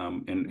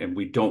 And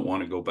we don't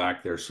want to go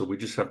back there. So we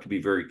just have to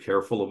be very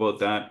careful about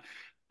that.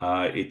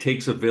 It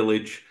takes a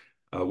village.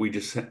 We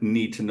just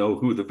need to know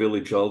who the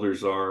village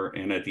elders are.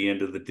 And at the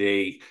end of the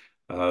day,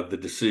 the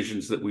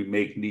decisions that we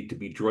make need to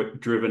be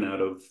driven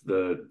out of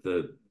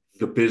the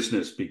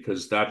business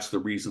because that's the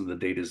reason the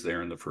data is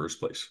there in the first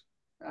place.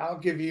 I'll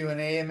give you an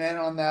amen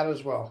on that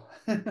as well.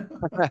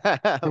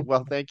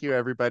 Well, thank you,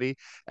 everybody.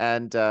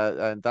 And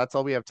that's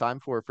all we have time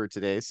for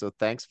today. So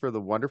thanks for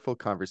the wonderful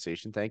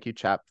conversation. Thank you,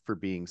 Chap, for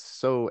being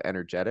so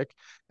energetic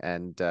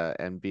and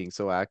being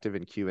so active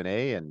in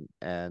Q&A.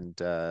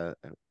 And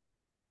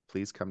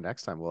please come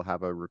next time. We'll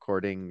have a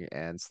recording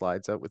and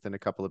slides out within a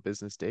couple of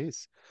business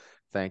days.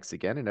 Thanks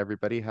again, and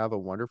everybody have a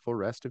wonderful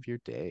rest of your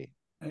day.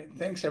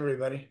 Thanks,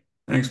 everybody.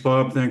 Thanks,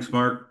 Bob. Thanks,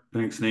 Mark.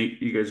 Thanks,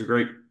 Nate. You guys are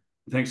great.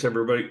 Thanks,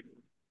 everybody.